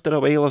noticed after a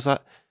while I was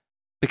like,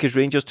 because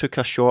Rangers took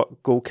a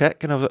short goal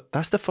kick, and I was like,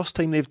 that's the first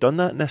time they've done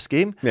that in this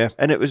game. Yeah.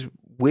 And it was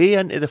way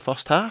into the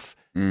first half.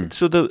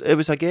 So it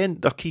was, again,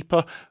 their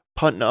keeper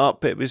punting it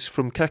up. It was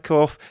from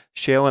kick-off,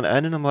 shelling it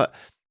in, and I'm like,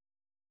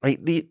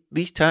 right,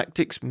 these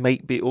tactics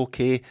might be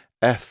okay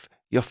if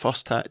your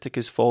first tactic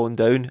is falling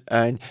down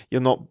and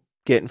you're not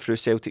getting through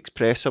Celtic's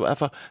press or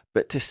whatever,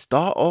 but to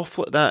start off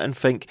like that and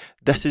think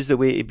this is the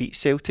way to beat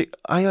Celtic,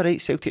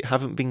 alright, Celtic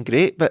haven't been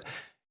great, but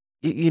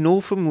you know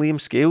from Liam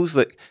Scales,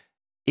 like,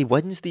 he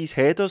wins these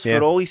headers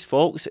for all his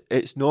faults.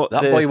 It's not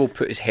that boy will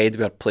put his head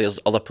where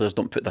other players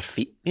don't put their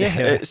feet. Yeah,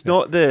 it's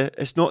not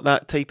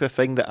that type of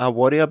thing that I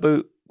worry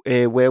about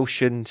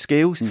Welsh and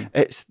Scales.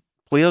 It's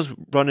players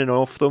running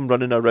off them,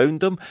 running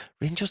around them.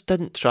 Rangers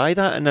didn't try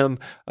that, and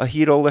I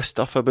hear all this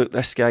stuff about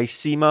this guy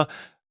Seema.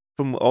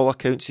 From all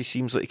accounts, he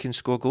seems like he can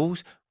score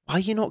goals. Why are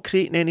you not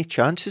creating any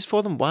chances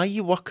for them? Why are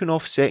you working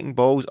off setting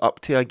balls up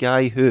to a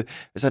guy who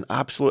is an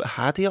absolute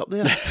haddy up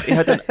there? He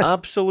had an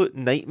absolute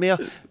nightmare.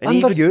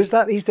 And Underused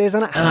that these days,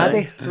 isn't it?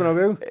 Haddy. That's what I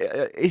will.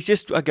 He's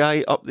just a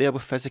guy up there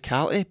with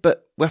physicality,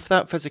 but with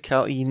that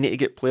physicality, you need to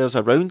get players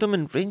around him,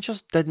 and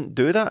Rangers didn't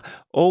do that.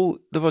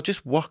 They were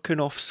just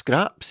working off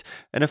scraps.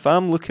 And if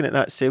I'm looking at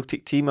that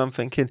Celtic team, I'm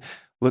thinking,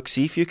 look,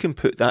 see if you can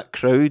put that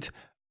crowd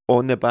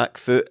on the back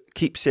foot,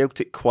 keep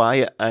Celtic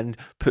quiet and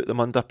put them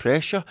under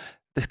pressure.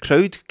 The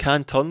crowd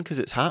can turn because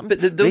it's happened.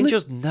 But the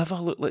Rangers never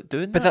look like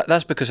doing that. But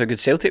that's because how good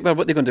Celtic were.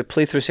 What they're going to do,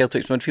 play through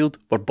Celtic's midfield?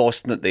 We're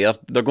bossing it there.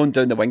 They're going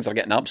down the wings. They're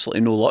getting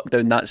absolutely no luck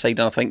down that side.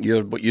 And I think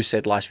what you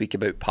said last week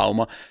about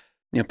Palmer,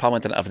 Palmer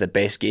didn't have the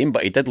best game,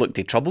 but he did look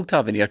to trouble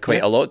Tavernier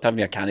quite a lot.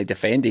 Tavernier can't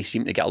defend. He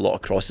seemed to get a lot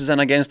of crosses in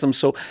against him.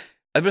 So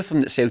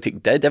everything that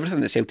Celtic did,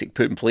 everything that Celtic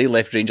put in play,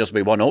 left Rangers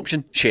with one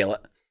option: shell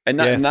it. And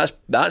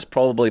that's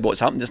probably what's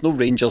happened. There's no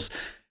Rangers'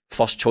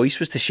 first choice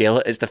was to shell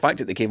it. It's the fact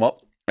that they came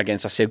up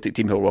against a Celtic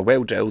team who were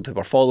well drilled, who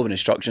were following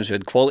instructions, who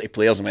had quality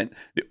players, and went,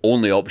 the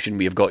only option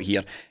we have got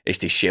here is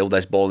to shell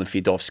this ball and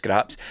feed off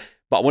scraps.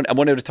 But I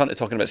want to return to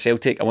talking about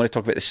Celtic. I want to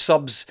talk about the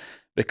subs,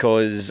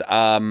 because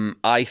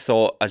I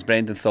thought, as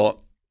Brendan thought,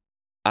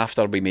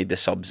 after we made the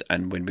subs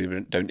and when we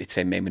went down to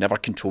 10 men, we never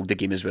controlled the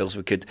game as well as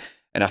we could.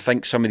 And I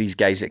think some of these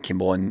guys that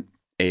came on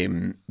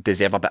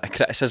deserve a bit of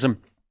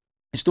criticism.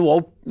 It's no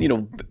all,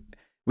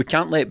 we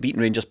can't let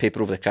beating Rangers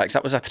paper over the cracks.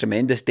 That was a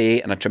tremendous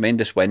day and a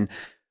tremendous win.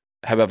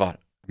 However,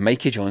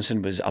 Mikey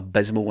Johnson was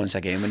abysmal once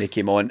again when he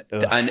came on.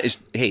 Ugh. And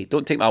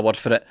don't take my word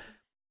for it.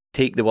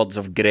 Take the words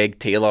of Greg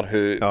Taylor,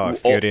 who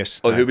furious,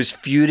 who was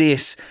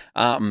furious.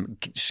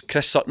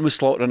 Chris Sutton was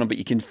slaughtering him, but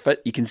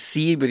you can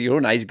see with your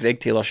own eyes Greg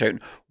Taylor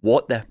shouting,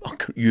 "What the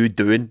fuck are you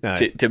doing?"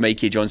 to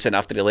Mikey Johnson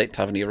after he let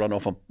Tavernier run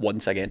off him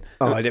once again.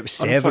 And it was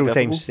several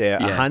times, a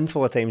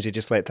handful of times he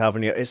just let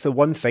Tavernier. It's the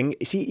one thing.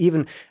 See,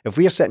 even if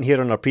we're sitting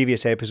here on our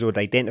previous episode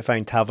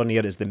identifying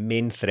Tavernier as the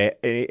main threat,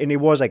 and he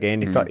was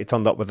again, he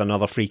turned up with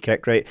another free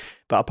kick, right?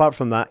 But apart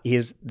from that, he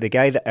is the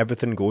guy that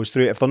everything goes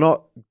through. If they're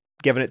not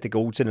giving it to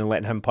Goldson and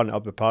letting him punt it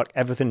up the park,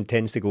 everything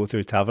tends to go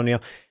through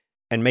Tavernier.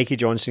 And Mikey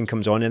Johnson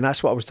comes on, and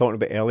that's what I was talking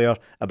about earlier,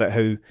 about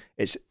how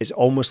it's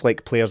almost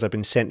like players have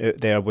been sent out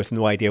there with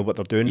no idea what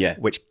they're doing,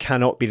 which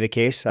cannot be the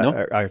case.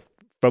 No. I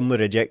firmly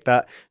reject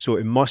that. So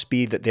it must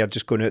be that they're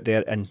just going out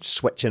there and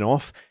switching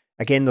off.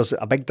 Again, there's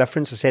a big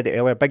difference. I said it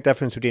earlier, a big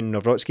difference between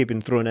Nawrocki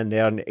being thrown in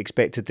there and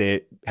expected to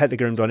hit the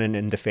ground running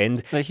and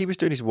defend. Like, he was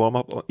doing his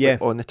warm-up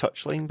on the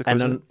touchline.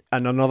 And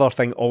another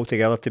thing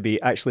altogether, to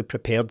be actually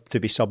prepared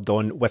to be subbed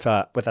on with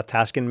a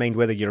task in mind,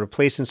 whether you're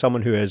replacing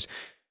someone who has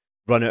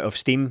run out of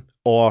steam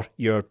or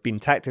you're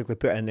being tactically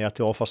put in there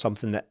to offer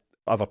something that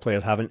other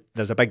players haven't.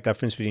 There's a big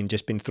difference between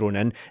just being thrown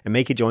in. And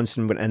Mikey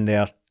Johnson went in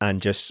there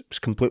and just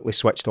completely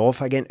switched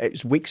off. Again, it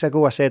was weeks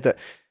ago I said that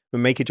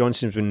when Mikey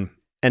Johnson's been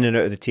in and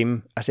out of the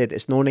team, I said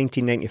it's no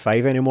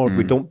 1995 anymore.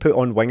 We don't put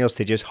on wingers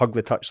to just hug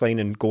the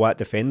touchline and go at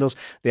defenders.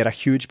 They're a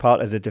huge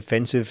part of the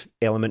defensive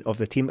element of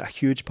the team, a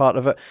huge part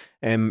of it,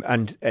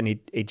 and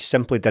he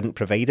simply didn't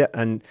provide it.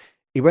 And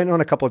he went on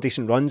a couple of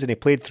decent runs and he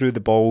played through the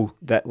ball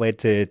that led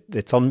to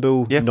the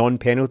Turnbull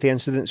non-penalty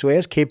incident, so he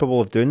is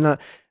capable of doing that,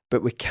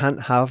 but we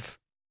can't have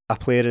a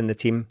player in the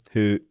team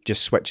who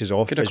just switches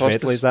off as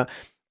readily as that.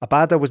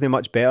 Abada wasn't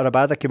much better.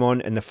 Abada came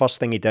on and the first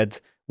thing he did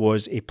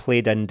was he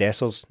played in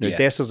Dessers. Now,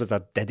 Dessers is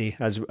a diddy,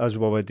 as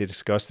we already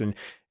discussed. And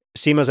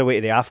Seema's away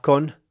to the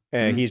AFCON.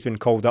 He's been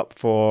called up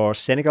for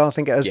Senegal, I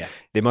think it is. Yeah.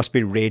 They must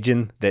be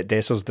raging that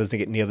Dessers doesn't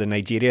get near the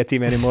Nigeria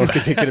team anymore,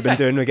 because they could have been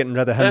doing with getting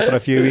rid of him for a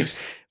few weeks.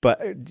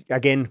 But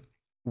again,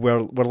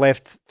 we're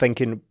left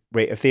thinking,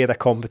 right, if they had a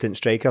competent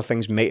striker,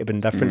 things might have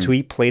been different. So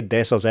he played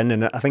Dessers in,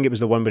 and I think it was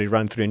the one where he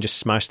ran through and just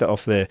smashed it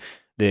off the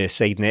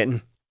side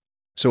netting.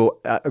 So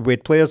we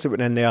had players that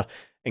went in there,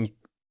 and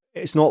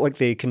it's not like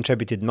they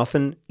contributed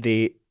nothing.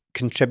 They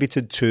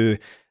contributed to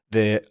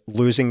the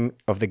losing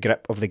of the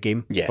grip of the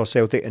game for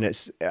Celtic, and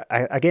it's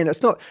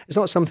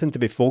not something to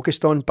be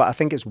focused on, but I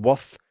think it's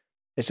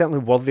certainly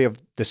worthy of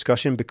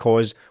discussion,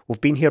 because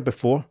we've been here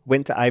before,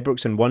 went to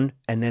Ibrox and won,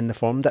 and then the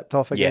form dipped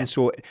off again.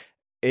 So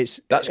that's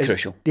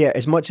crucial. Yeah,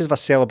 as much as of a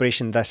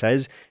celebration this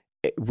is,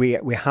 we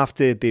have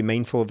to be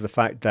mindful of the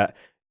fact that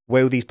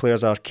while these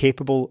players are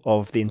capable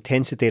of the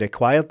intensity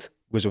required,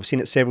 because we've seen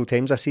it several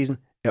times this season,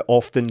 it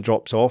often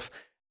drops off.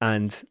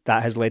 And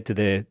that has led to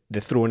the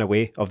throwing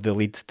away of the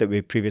lead that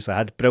we previously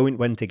had. Brilliant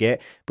win to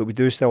get, but we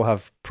do still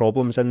have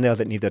problems in there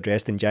that need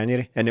addressed in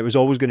January. And it was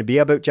always going to be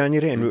about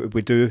January, and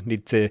we do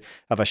need to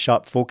have a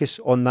sharp focus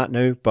on that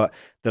now. But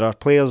there are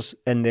players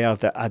in there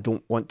that I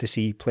don't want to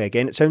see play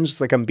again. It sounds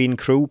like I'm being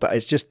cruel, but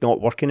it's just not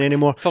working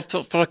anymore.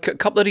 For a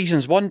couple of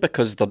reasons. One,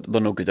 because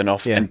they're not good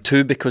enough, and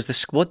two, because the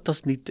squad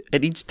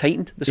needs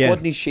tightened. The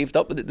squad needs shaved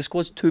up. The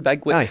squad's too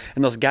big,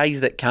 and there's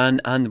guys that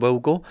can and will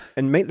go.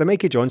 And the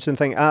Mikey Johnson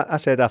thing, I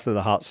said after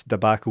the Hearts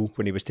debacle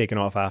when he was taken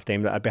off half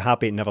time that I'd be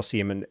happy to never see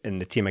him in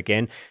the team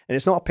again. And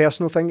it's not a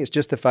personal thing, it's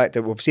just the fact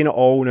that we've seen it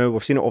all now,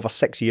 we've seen it over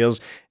 6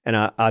 years, and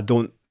I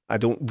don't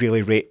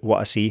really rate what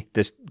I see,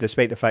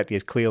 despite the fact he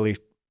is clearly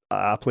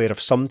a player of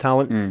some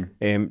talent.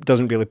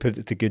 Doesn't really put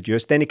it to good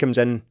use. Then he comes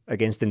in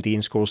against Dundee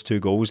and scores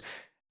 2 goals.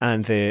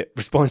 And the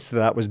response to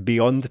that was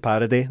beyond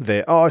parody.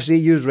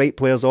 You write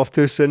players off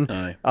too soon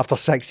after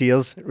 6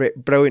 years.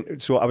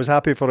 Brilliant. So I was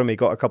happy for him. He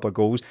got a couple of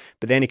goals.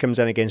 But then he comes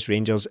in against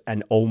Rangers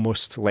and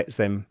almost lets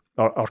them,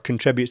 or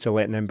contributes to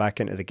letting them back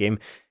into the game.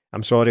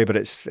 I'm sorry, but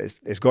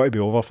it's got to be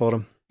over for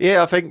him.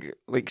 Yeah, I think,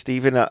 like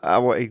Stephen, I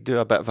want to do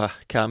a bit of a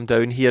calm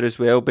down here as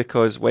well,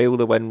 because while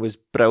the win was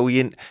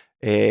brilliant,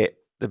 the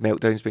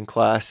meltdown's been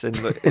class, and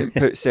it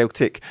put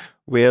Celtic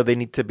where they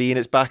need to be, and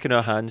it's back in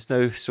our hands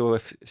now. So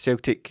if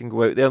Celtic can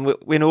go out there, and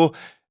we know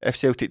if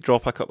Celtic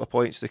drop a couple of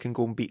points, they can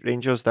go and beat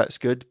Rangers, that's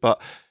good,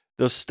 but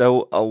there's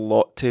still a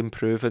lot to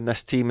improve in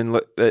this team. And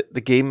look,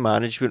 the game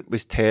management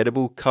was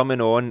terrible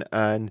coming on,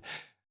 and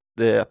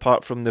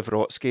apart from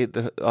Nawrocki,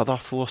 the other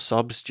 4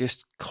 subs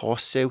just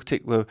cost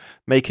Celtic, with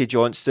Mikey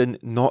Johnston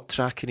not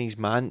tracking his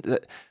man.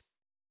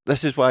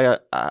 This is why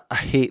I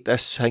hate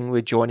this thing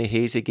with Johnny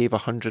Hayes. He gave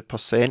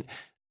 100%.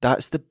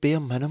 That's the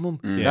bare minimum.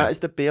 That is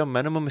the bare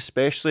minimum,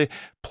 especially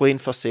playing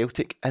for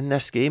Celtic in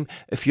this game.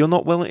 If you're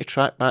not willing to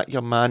track back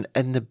your man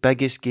in the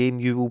biggest game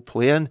you will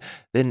play in,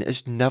 then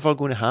it's never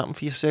going to happen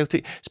for your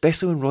Celtic,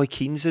 especially when Roy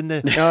Keane's in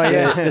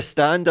the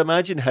stand.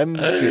 Imagine him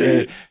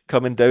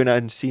coming down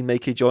and seeing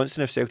Mikey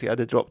Johnson if Celtic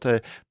had dropped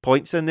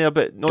points in there.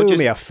 But do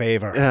me a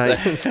favour.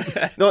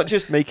 Not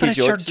just Mikey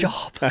Johnson. That's your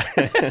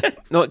job.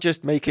 Not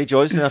just Mikey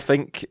Johnson. I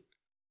think,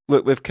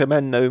 look, we've come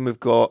in now and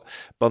we've got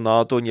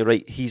Bernardo, and you're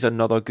right, he's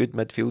another good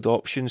midfield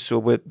option. So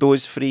with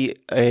those 3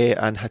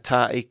 and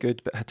Hatate,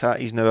 good, but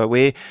Hatate's now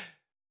away,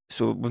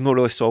 so we've not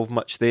really solved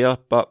much there.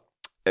 But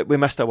we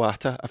missed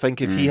Iwata. I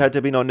think if he had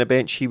been on the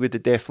bench, he would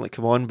have definitely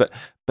come on. But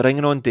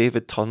bringing on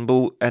David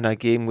Turnbull in a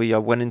game where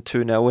you're winning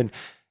 2-0 and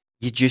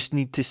you just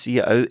need to see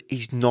it out,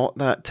 he's not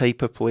that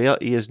type of player.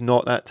 He is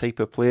not that type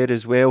of player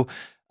as well.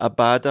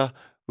 Abada,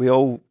 we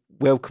all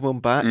welcome him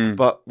back,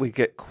 but we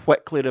get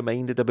quickly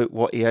reminded about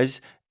what he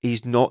is.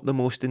 He's not the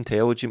most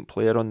intelligent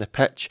player on the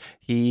pitch.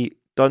 He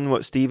done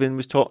what Stephen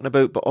was talking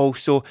about, but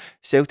also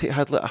Celtic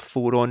had like a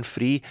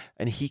 4-on-3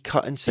 and he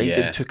cut inside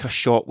and took a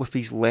shot with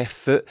his left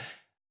foot.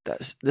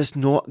 That's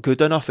not good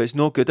enough. It's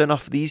not good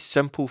enough. These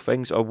simple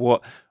things are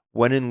what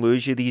win and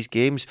lose you these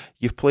games.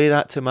 You play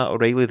that to Matt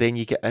O'Reilly, then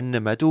you get in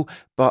the middle,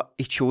 but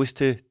he chose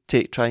to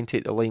try and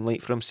take the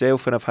limelight for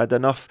himself, and I've had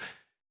enough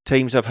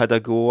times I've had a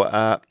go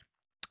at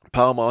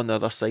Palmer on the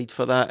other side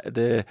for that,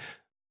 the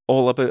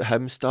all about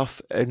him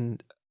stuff,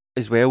 and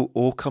as well,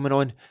 coming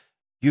on,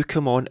 you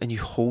come on and you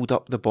hold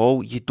up the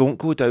ball. You don't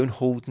go down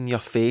holding your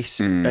face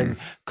and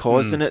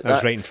causing it. That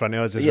was right in front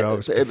of us as well.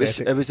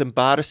 It was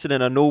embarrassing,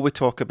 and I know we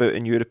talk about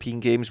in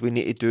European games we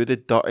need to do the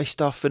dirty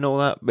stuff and all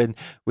that, when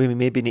we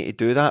maybe need to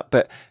do that,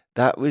 but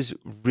that was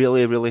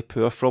really, really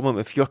poor from him.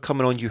 If you're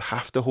coming on, you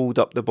have to hold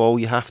up the ball.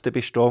 You have to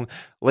be strong,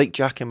 like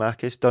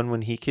Giakoumakis done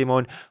when he came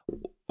on.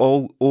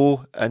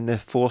 And the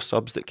 4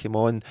 subs that came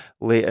on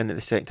late into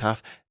the second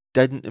half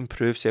didn't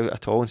improve Celtic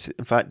at all.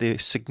 In fact, they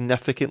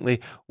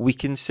significantly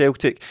weakened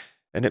Celtic.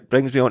 And it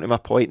brings me on to my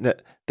point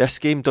that this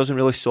game doesn't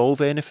really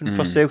solve anything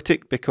for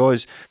Celtic,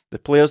 because the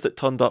players that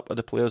turned up are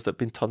the players that have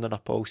been turning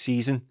up all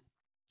season.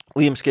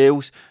 Liam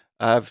Scales,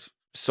 I've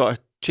sort of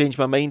changed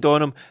my mind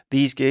on him.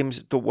 These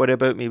games, don't worry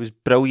about me, he was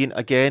brilliant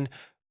again.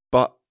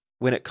 But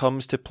when it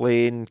comes to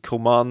playing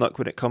Kilmarnock,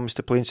 when it comes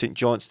to playing St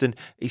Johnstone,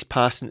 his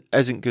passing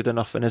isn't good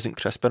enough and isn't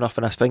crisp enough.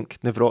 And I think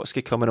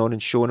Nawrocki coming on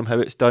and showing him how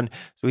it's done,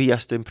 so he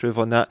has to improve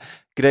on that.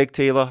 Greg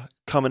Taylor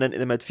coming into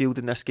the midfield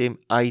in this game,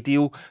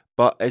 ideal,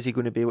 but is he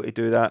going to be able to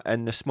do that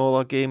in the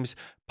smaller games?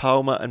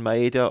 Palma and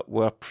Maeda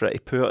were pretty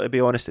poor, to be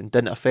honest, and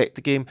didn't affect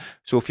the game.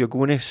 So if you're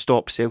going to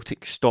stop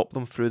Celtic, stop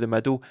them through the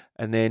middle,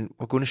 and then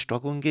we're going to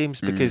struggle in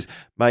games, because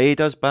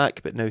Maeda's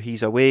back, but now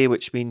he's away,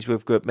 which means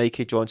we've got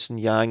Mikey Johnson,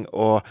 Yang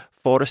or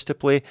Forrest to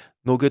play.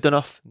 No good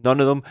enough, none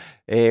of them.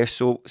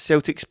 So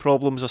Celtic's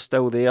problems are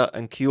still there,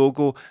 and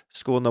Kyogo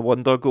scoring a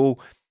wonder goal,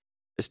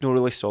 it's not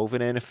really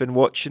solving anything.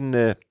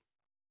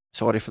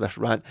 Sorry for this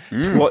rant.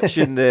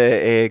 Watching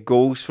the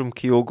goals from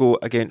Kyogo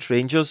against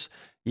Rangers,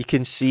 you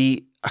can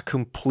see a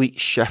complete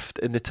shift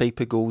in the type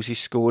of goals he's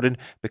scoring,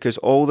 because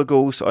all the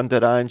goals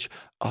under Ange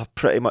are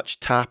pretty much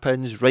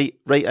tap-ins right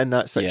in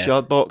that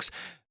 6-yard box.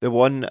 The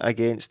one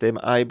against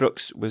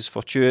Ibrox was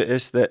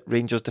fortuitous, that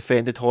Rangers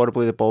defended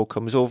horribly, the ball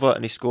comes over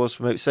and he scores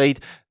from outside.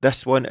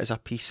 This one is a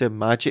piece of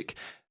magic.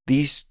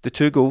 The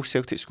 2 goals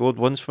Celtic scored,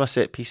 one's from a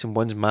set piece and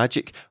one's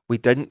magic. We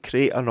didn't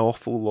create an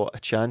awful lot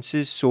of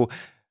chances, so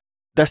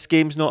this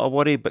game's not a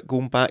worry. But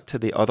going back to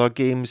the other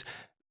games,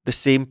 the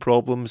same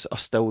problems are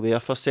still there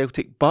for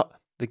Celtic. But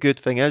the good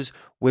thing is,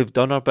 we've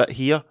done our bit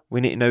here.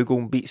 We need to now go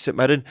and beat St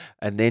Mirren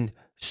and then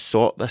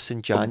sort this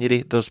in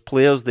January. There's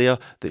players there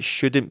that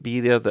shouldn't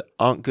be there, that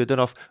aren't good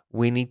enough.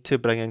 We need to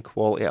bring in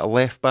quality, a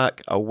left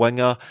back, a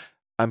winger,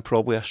 and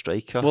probably a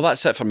striker. Well,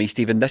 that's it for me,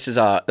 Stephen. This is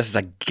a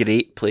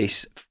great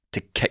place to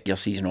kick your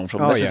season on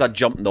from. This is a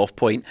jumping off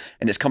point,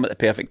 and it's come at the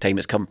perfect time.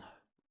 It's come,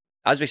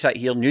 as we sit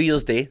here, New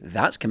Year's Day.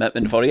 That's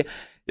commitment for you.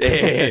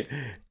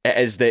 It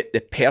is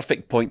the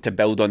perfect point to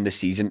build on the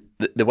season.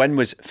 The win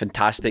was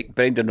fantastic.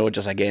 Brendan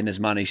Rodgers again has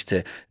managed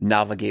to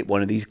navigate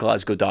one of these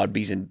Glasgow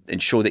derbies and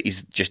show that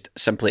he's just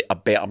simply a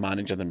better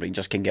manager than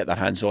Rangers can get their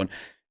hands on.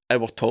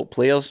 Our top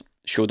players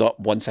showed up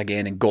once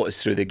again and got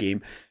us through the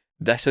game.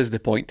 This is the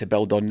point to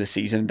build on the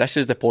season. This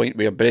is the point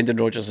where Brendan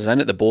Rodgers is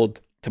in at the board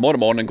tomorrow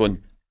morning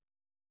going,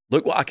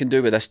 look what I can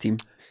do with this team.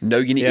 Now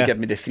you need to give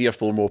me the 3 or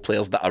 4 more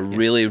players that I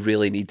really,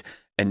 really need.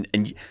 And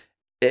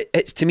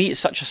it's, to me, it's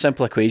such a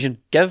simple equation.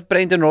 Give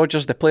Brendan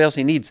Rodgers the players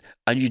he needs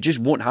and you just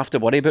won't have to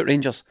worry about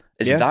Rangers.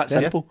 It's that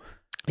simple.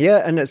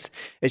 Yeah, and it's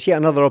yet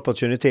another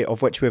opportunity,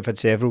 of which we've had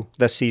several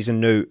this season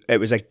now.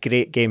 It was a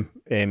great game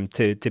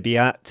to be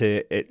at,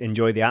 to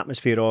enjoy the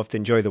atmosphere of, to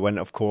enjoy the win,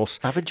 of course.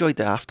 I've enjoyed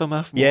the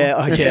aftermath more.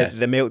 Yeah,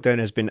 the meltdown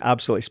has been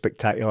absolutely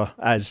spectacular,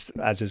 as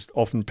is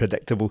often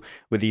predictable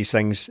with these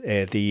things.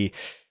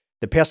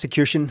 The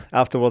persecution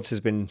afterwards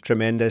has been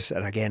tremendous,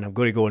 and again, I'm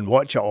going to go and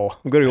watch it all.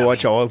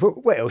 Watch it all.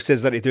 What else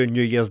is there to do on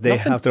New Year's Day?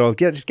 Nothing. After all,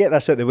 just get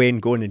this out of the way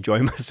and go and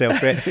enjoy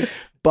myself, right?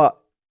 But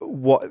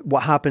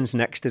what happens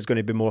next is going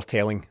to be more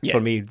telling for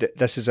me.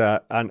 This is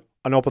an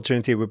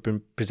opportunity we've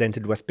been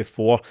presented with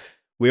before.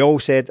 We all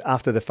said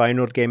after the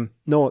Feyenoord game,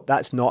 no,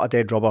 that's not a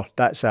dead rubber.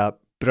 That's a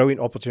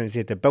brilliant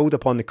opportunity to build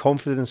upon the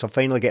confidence of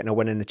finally getting a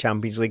win in the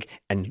Champions League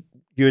and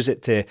use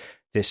it to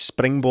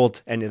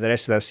springboard into the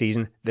rest of the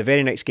season. The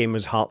very next game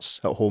was Hearts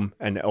at home,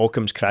 and it all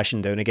comes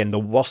crashing down again.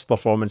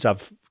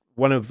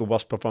 One of the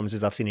worst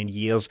performances I've seen in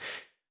years.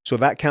 So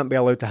that can't be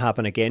allowed to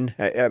happen again.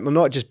 I'm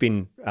not just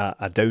being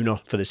a downer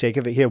for the sake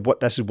of it here.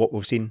 This is what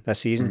we've seen this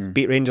season.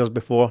 Beat Rangers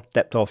before,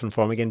 dipped off in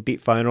form again. Beat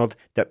Feyenoord,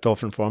 dipped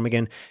off in form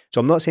again. So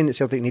I'm not saying that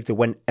Celtic need to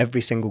win every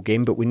single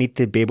game, but we need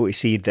to be able to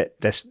see that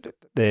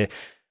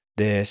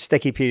the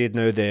sticky period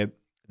now, the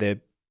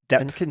dip,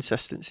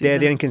 inconsistency. Yeah,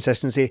 the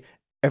inconsistency.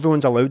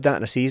 Everyone's allowed that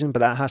in a season, but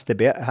that has to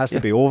be it. It has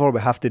to be over.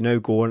 We have to now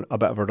go on a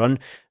bit of a run.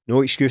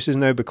 No excuses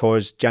now,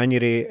 because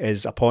January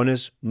is upon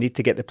us. Need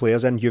to get the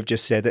players in. You've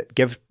just said it.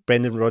 Give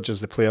Brendan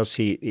Rodgers the players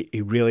he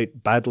really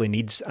badly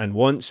needs and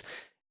wants,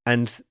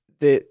 and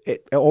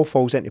it all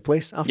falls into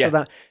place after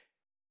that.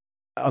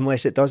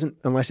 Unless it doesn't,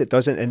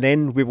 and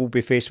then we will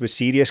be faced with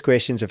serious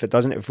questions if it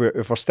doesn't. If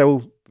we're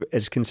still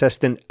as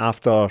consistent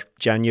after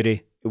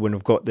January when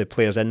we've got the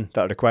players in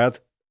that are required.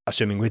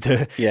 Assuming we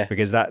do,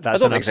 because that's I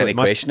don't an think any absolute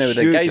must. question now.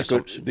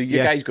 The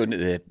guys going to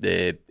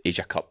the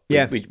Asia Cup.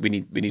 We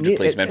need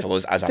replacement for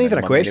those. As it's not even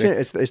a question. Anyway.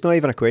 It's not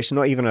even a question.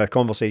 Not even a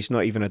conversation.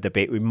 Not even a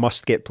debate. We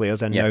must get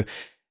players in now.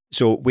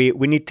 So we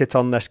need to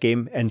turn this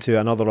game into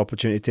another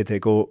opportunity to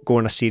go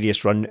on a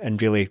serious run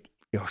and really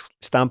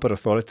stamp our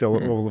authority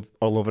all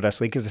over this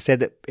league. As I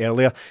said it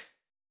earlier,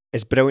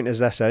 as brilliant as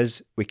this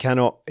is, we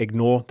cannot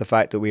ignore the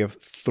fact that we have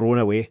thrown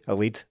away a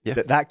lead.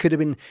 That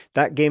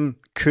game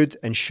could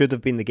and should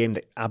have been the game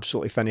that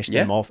absolutely finished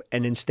them off.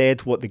 And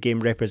instead, what the game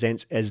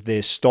represents is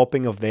the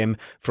stopping of them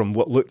from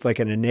what looked like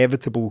an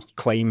inevitable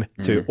climb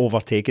to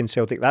overtaking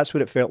Celtic. That's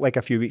what it felt like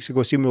a few weeks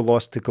ago. Seeing we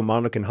lost to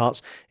Kilmarnock and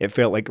Hearts, it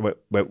felt like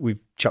we've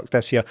chucked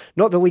this here.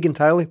 Not the league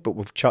entirely, but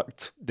we've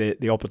chucked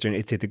the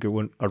opportunity to go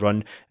on a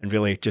run and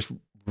really just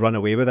run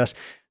away with this.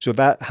 So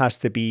that has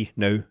to be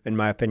now, in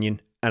my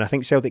opinion. And I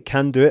think Celtic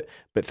can do it,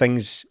 but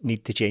things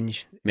need to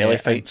change. Melly,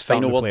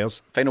 final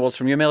words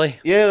from you, Melly?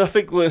 Yeah, I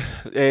think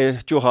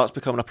Joe Hart's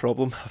becoming a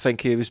problem. I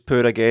think he was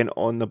poor again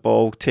on the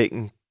ball,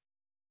 taking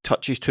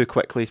touches too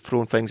quickly,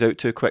 throwing things out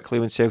too quickly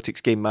when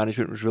Celtic's game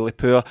management was really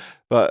poor.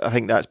 But I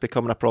think that's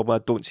becoming a problem.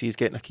 I don't see he's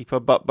getting a keeper.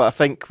 But I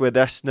think with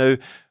this now,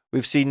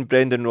 we've seen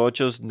Brendan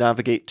Rodgers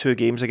navigate 2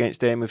 games against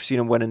them. We've seen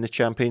him win in the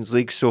Champions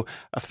League. So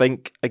I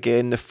think,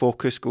 again, the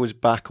focus goes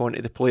back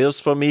onto the players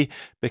for me,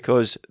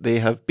 because they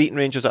have beaten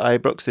Rangers at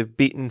Ibrox, they've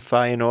beaten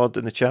Feyenoord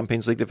in the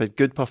Champions League, they've had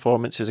good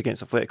performances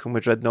against Atletico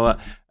Madrid and all that,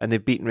 and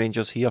they've beaten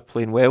Rangers here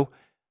playing well.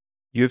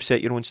 You've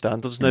set your own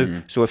standards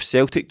now. So if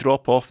Celtic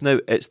drop off now,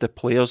 it's the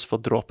players for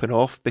dropping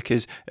off,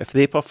 because if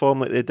they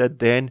perform like they did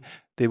then,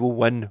 they will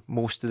win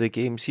most of the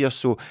games here.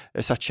 So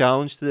it's a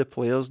challenge to the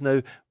players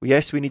now.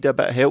 Yes, we need a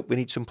bit of help. We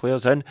need some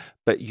players in,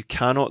 but you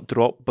cannot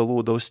drop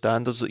below those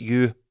standards that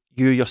you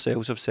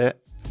yourselves have set.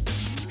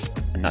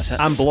 And And that's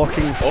it. I'm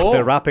blocking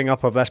the wrapping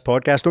up of this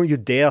podcast. Don't you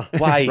dare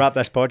wrap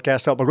this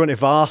podcast up. We're going to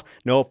VAR.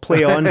 No,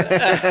 play on.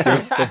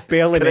 We've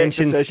barely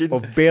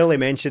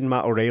mentioned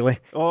Matt O'Reilly,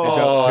 who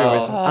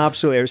was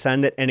absolutely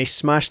outstanding, and he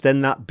smashed in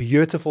that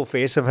beautiful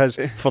face of his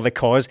for the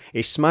cause.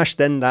 He smashed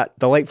in that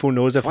delightful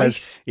nose of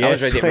his. I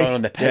was ready to run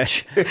on the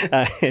pitch. Get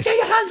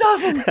your hands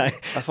off him! I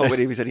thought when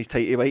he was in his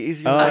tighty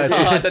whities.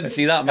 I didn't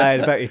see that.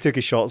 But he took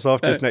his shorts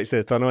off just next to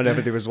the tunnel and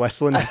everybody was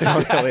whistling. It's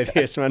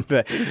hilarious, man.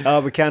 But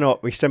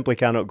we simply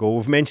cannot go.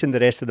 We've mentioned the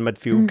rest of the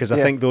midfield because I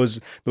think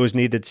those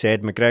needed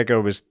said.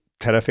 McGregor was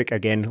terrific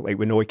again, like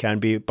we know he can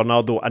be.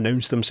 Bernardo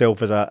announced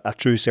himself as a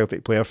true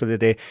Celtic player for the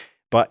day.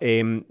 But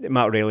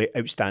Matt O'Reilly,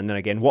 outstanding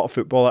again. What a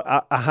footballer.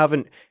 I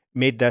haven't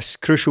made this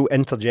crucial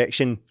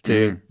interjection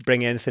to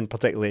bring anything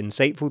particularly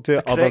insightful to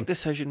it. The correct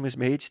decision was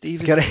made,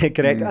 Stephen.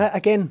 Correct.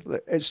 Again,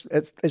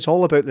 it's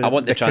all about the... I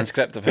want the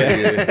transcript of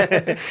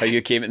how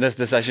you came at this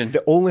decision.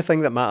 The only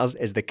thing that matters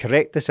is the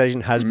correct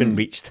decision has been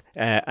reached,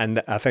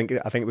 and I think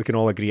we can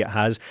all agree it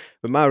has.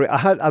 But Matt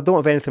O'Reilly, I don't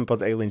have anything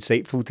particularly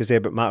insightful to say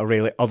about Matt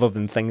O'Reilly other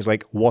than things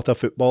like what a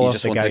footballer. You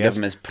just want to give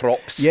him his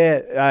props.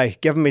 Yeah,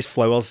 give him his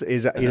flowers.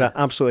 He's an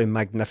absolutely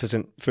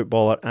magnificent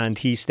footballer, and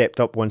he stepped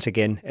up once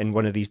again in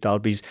one of these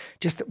derbies.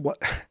 Just what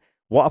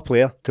a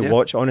player to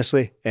watch,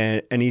 honestly,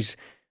 and he's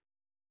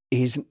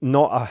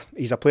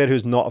a player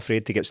who's not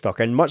afraid to get stuck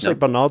in, much like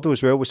Bernardo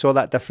as well. We saw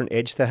that different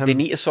edge to him. They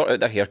need to sort out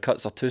their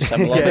haircuts. They're too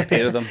similar, the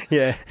pair of them.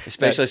 Yeah,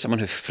 especially someone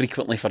who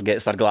frequently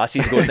forgets their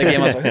glasses going to the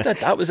game. I was like, who did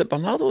that? Was it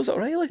Bernardo? Was it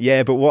O'Reilly?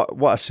 Yeah, but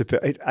what a super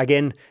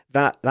again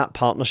that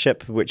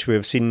partnership which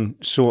we've seen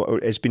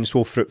it's been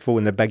so fruitful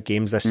in the big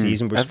games this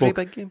season.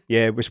 Big game.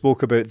 Yeah, we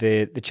spoke about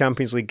the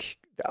Champions League.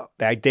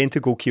 The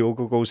identical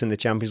Kyogo goals in the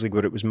Champions League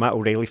where it was Matt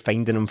O'Reilly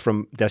finding him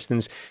from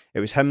distance. It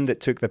was him that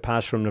took the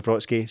pass from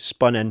Nawrocki,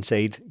 spun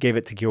inside, gave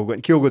it to Kyogo,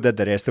 and Kyogo did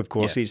the rest, of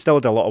course. He still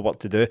had a lot of work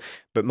to do,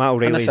 but Matt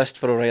O'Reilly's... An assist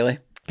for O'Reilly.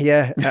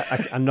 Yeah,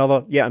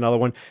 another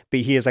one. But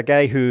he is a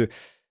guy who,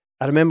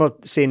 I remember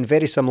saying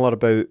very similar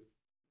about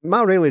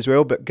Matt O'Reilly as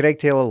well, but Greg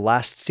Taylor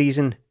last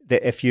season,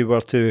 that if you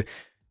were to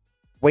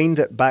wind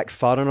it back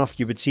far enough,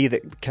 you would see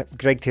that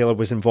Greg Taylor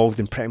was involved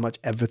in pretty much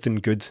everything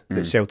good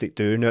that Celtic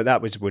do. Now, that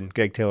was when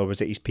Greg Taylor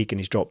was at his peak and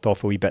he's dropped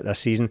off a wee bit this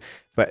season.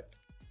 But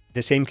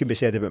the same can be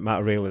said about Matt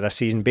O'Reilly this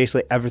season.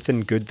 Basically,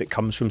 everything good that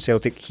comes from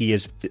Celtic, he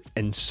is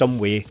in some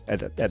way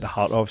at the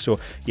heart of.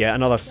 So, yeah,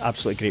 another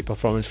absolutely great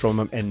performance from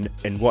him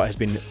in what has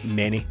been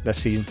many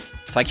this season.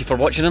 Thank you for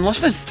watching and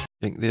listening. I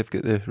think they've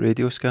got the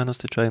radio scanners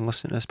to try and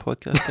listen to this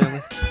podcast, early.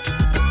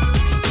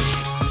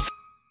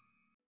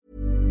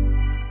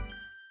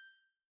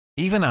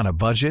 Even on a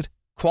budget,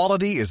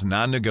 quality is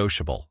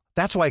non-negotiable.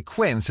 That's why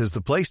Quince is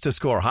the place to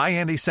score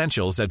high-end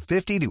essentials at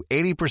 50 to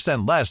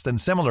 80% less than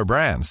similar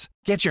brands.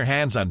 Get your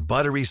hands on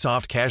buttery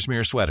soft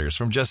cashmere sweaters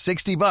from just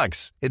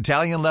 $60,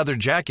 Italian leather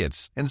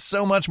jackets, and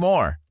so much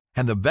more.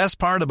 And the best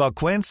part about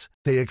Quince,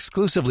 they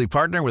exclusively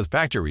partner with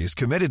factories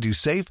committed to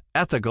safe,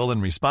 ethical,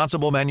 and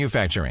responsible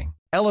manufacturing.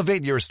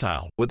 Elevate your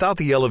style without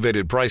the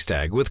elevated price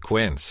tag with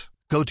Quince.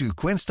 Go to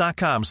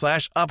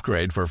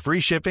quince.com/upgrade for free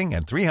shipping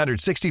and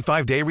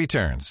 365-day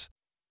returns.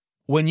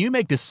 When you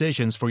make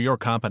decisions for your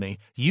company,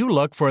 you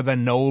look for the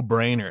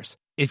no-brainers.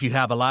 If you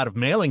have a lot of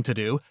mailing to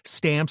do,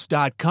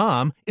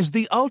 Stamps.com is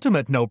the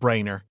ultimate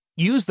no-brainer.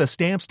 Use the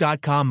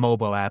Stamps.com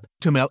mobile app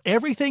to mail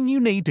everything you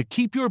need to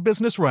keep your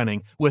business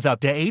running with up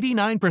to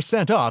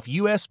 89% off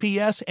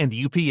USPS and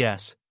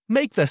UPS.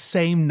 Make the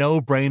same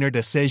no-brainer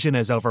decision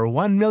as over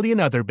 1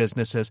 million other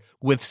businesses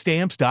with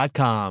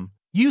Stamps.com.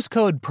 Use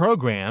code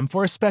PROGRAM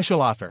for a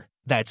special offer.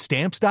 That's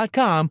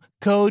Stamps.com,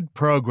 code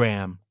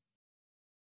PROGRAM.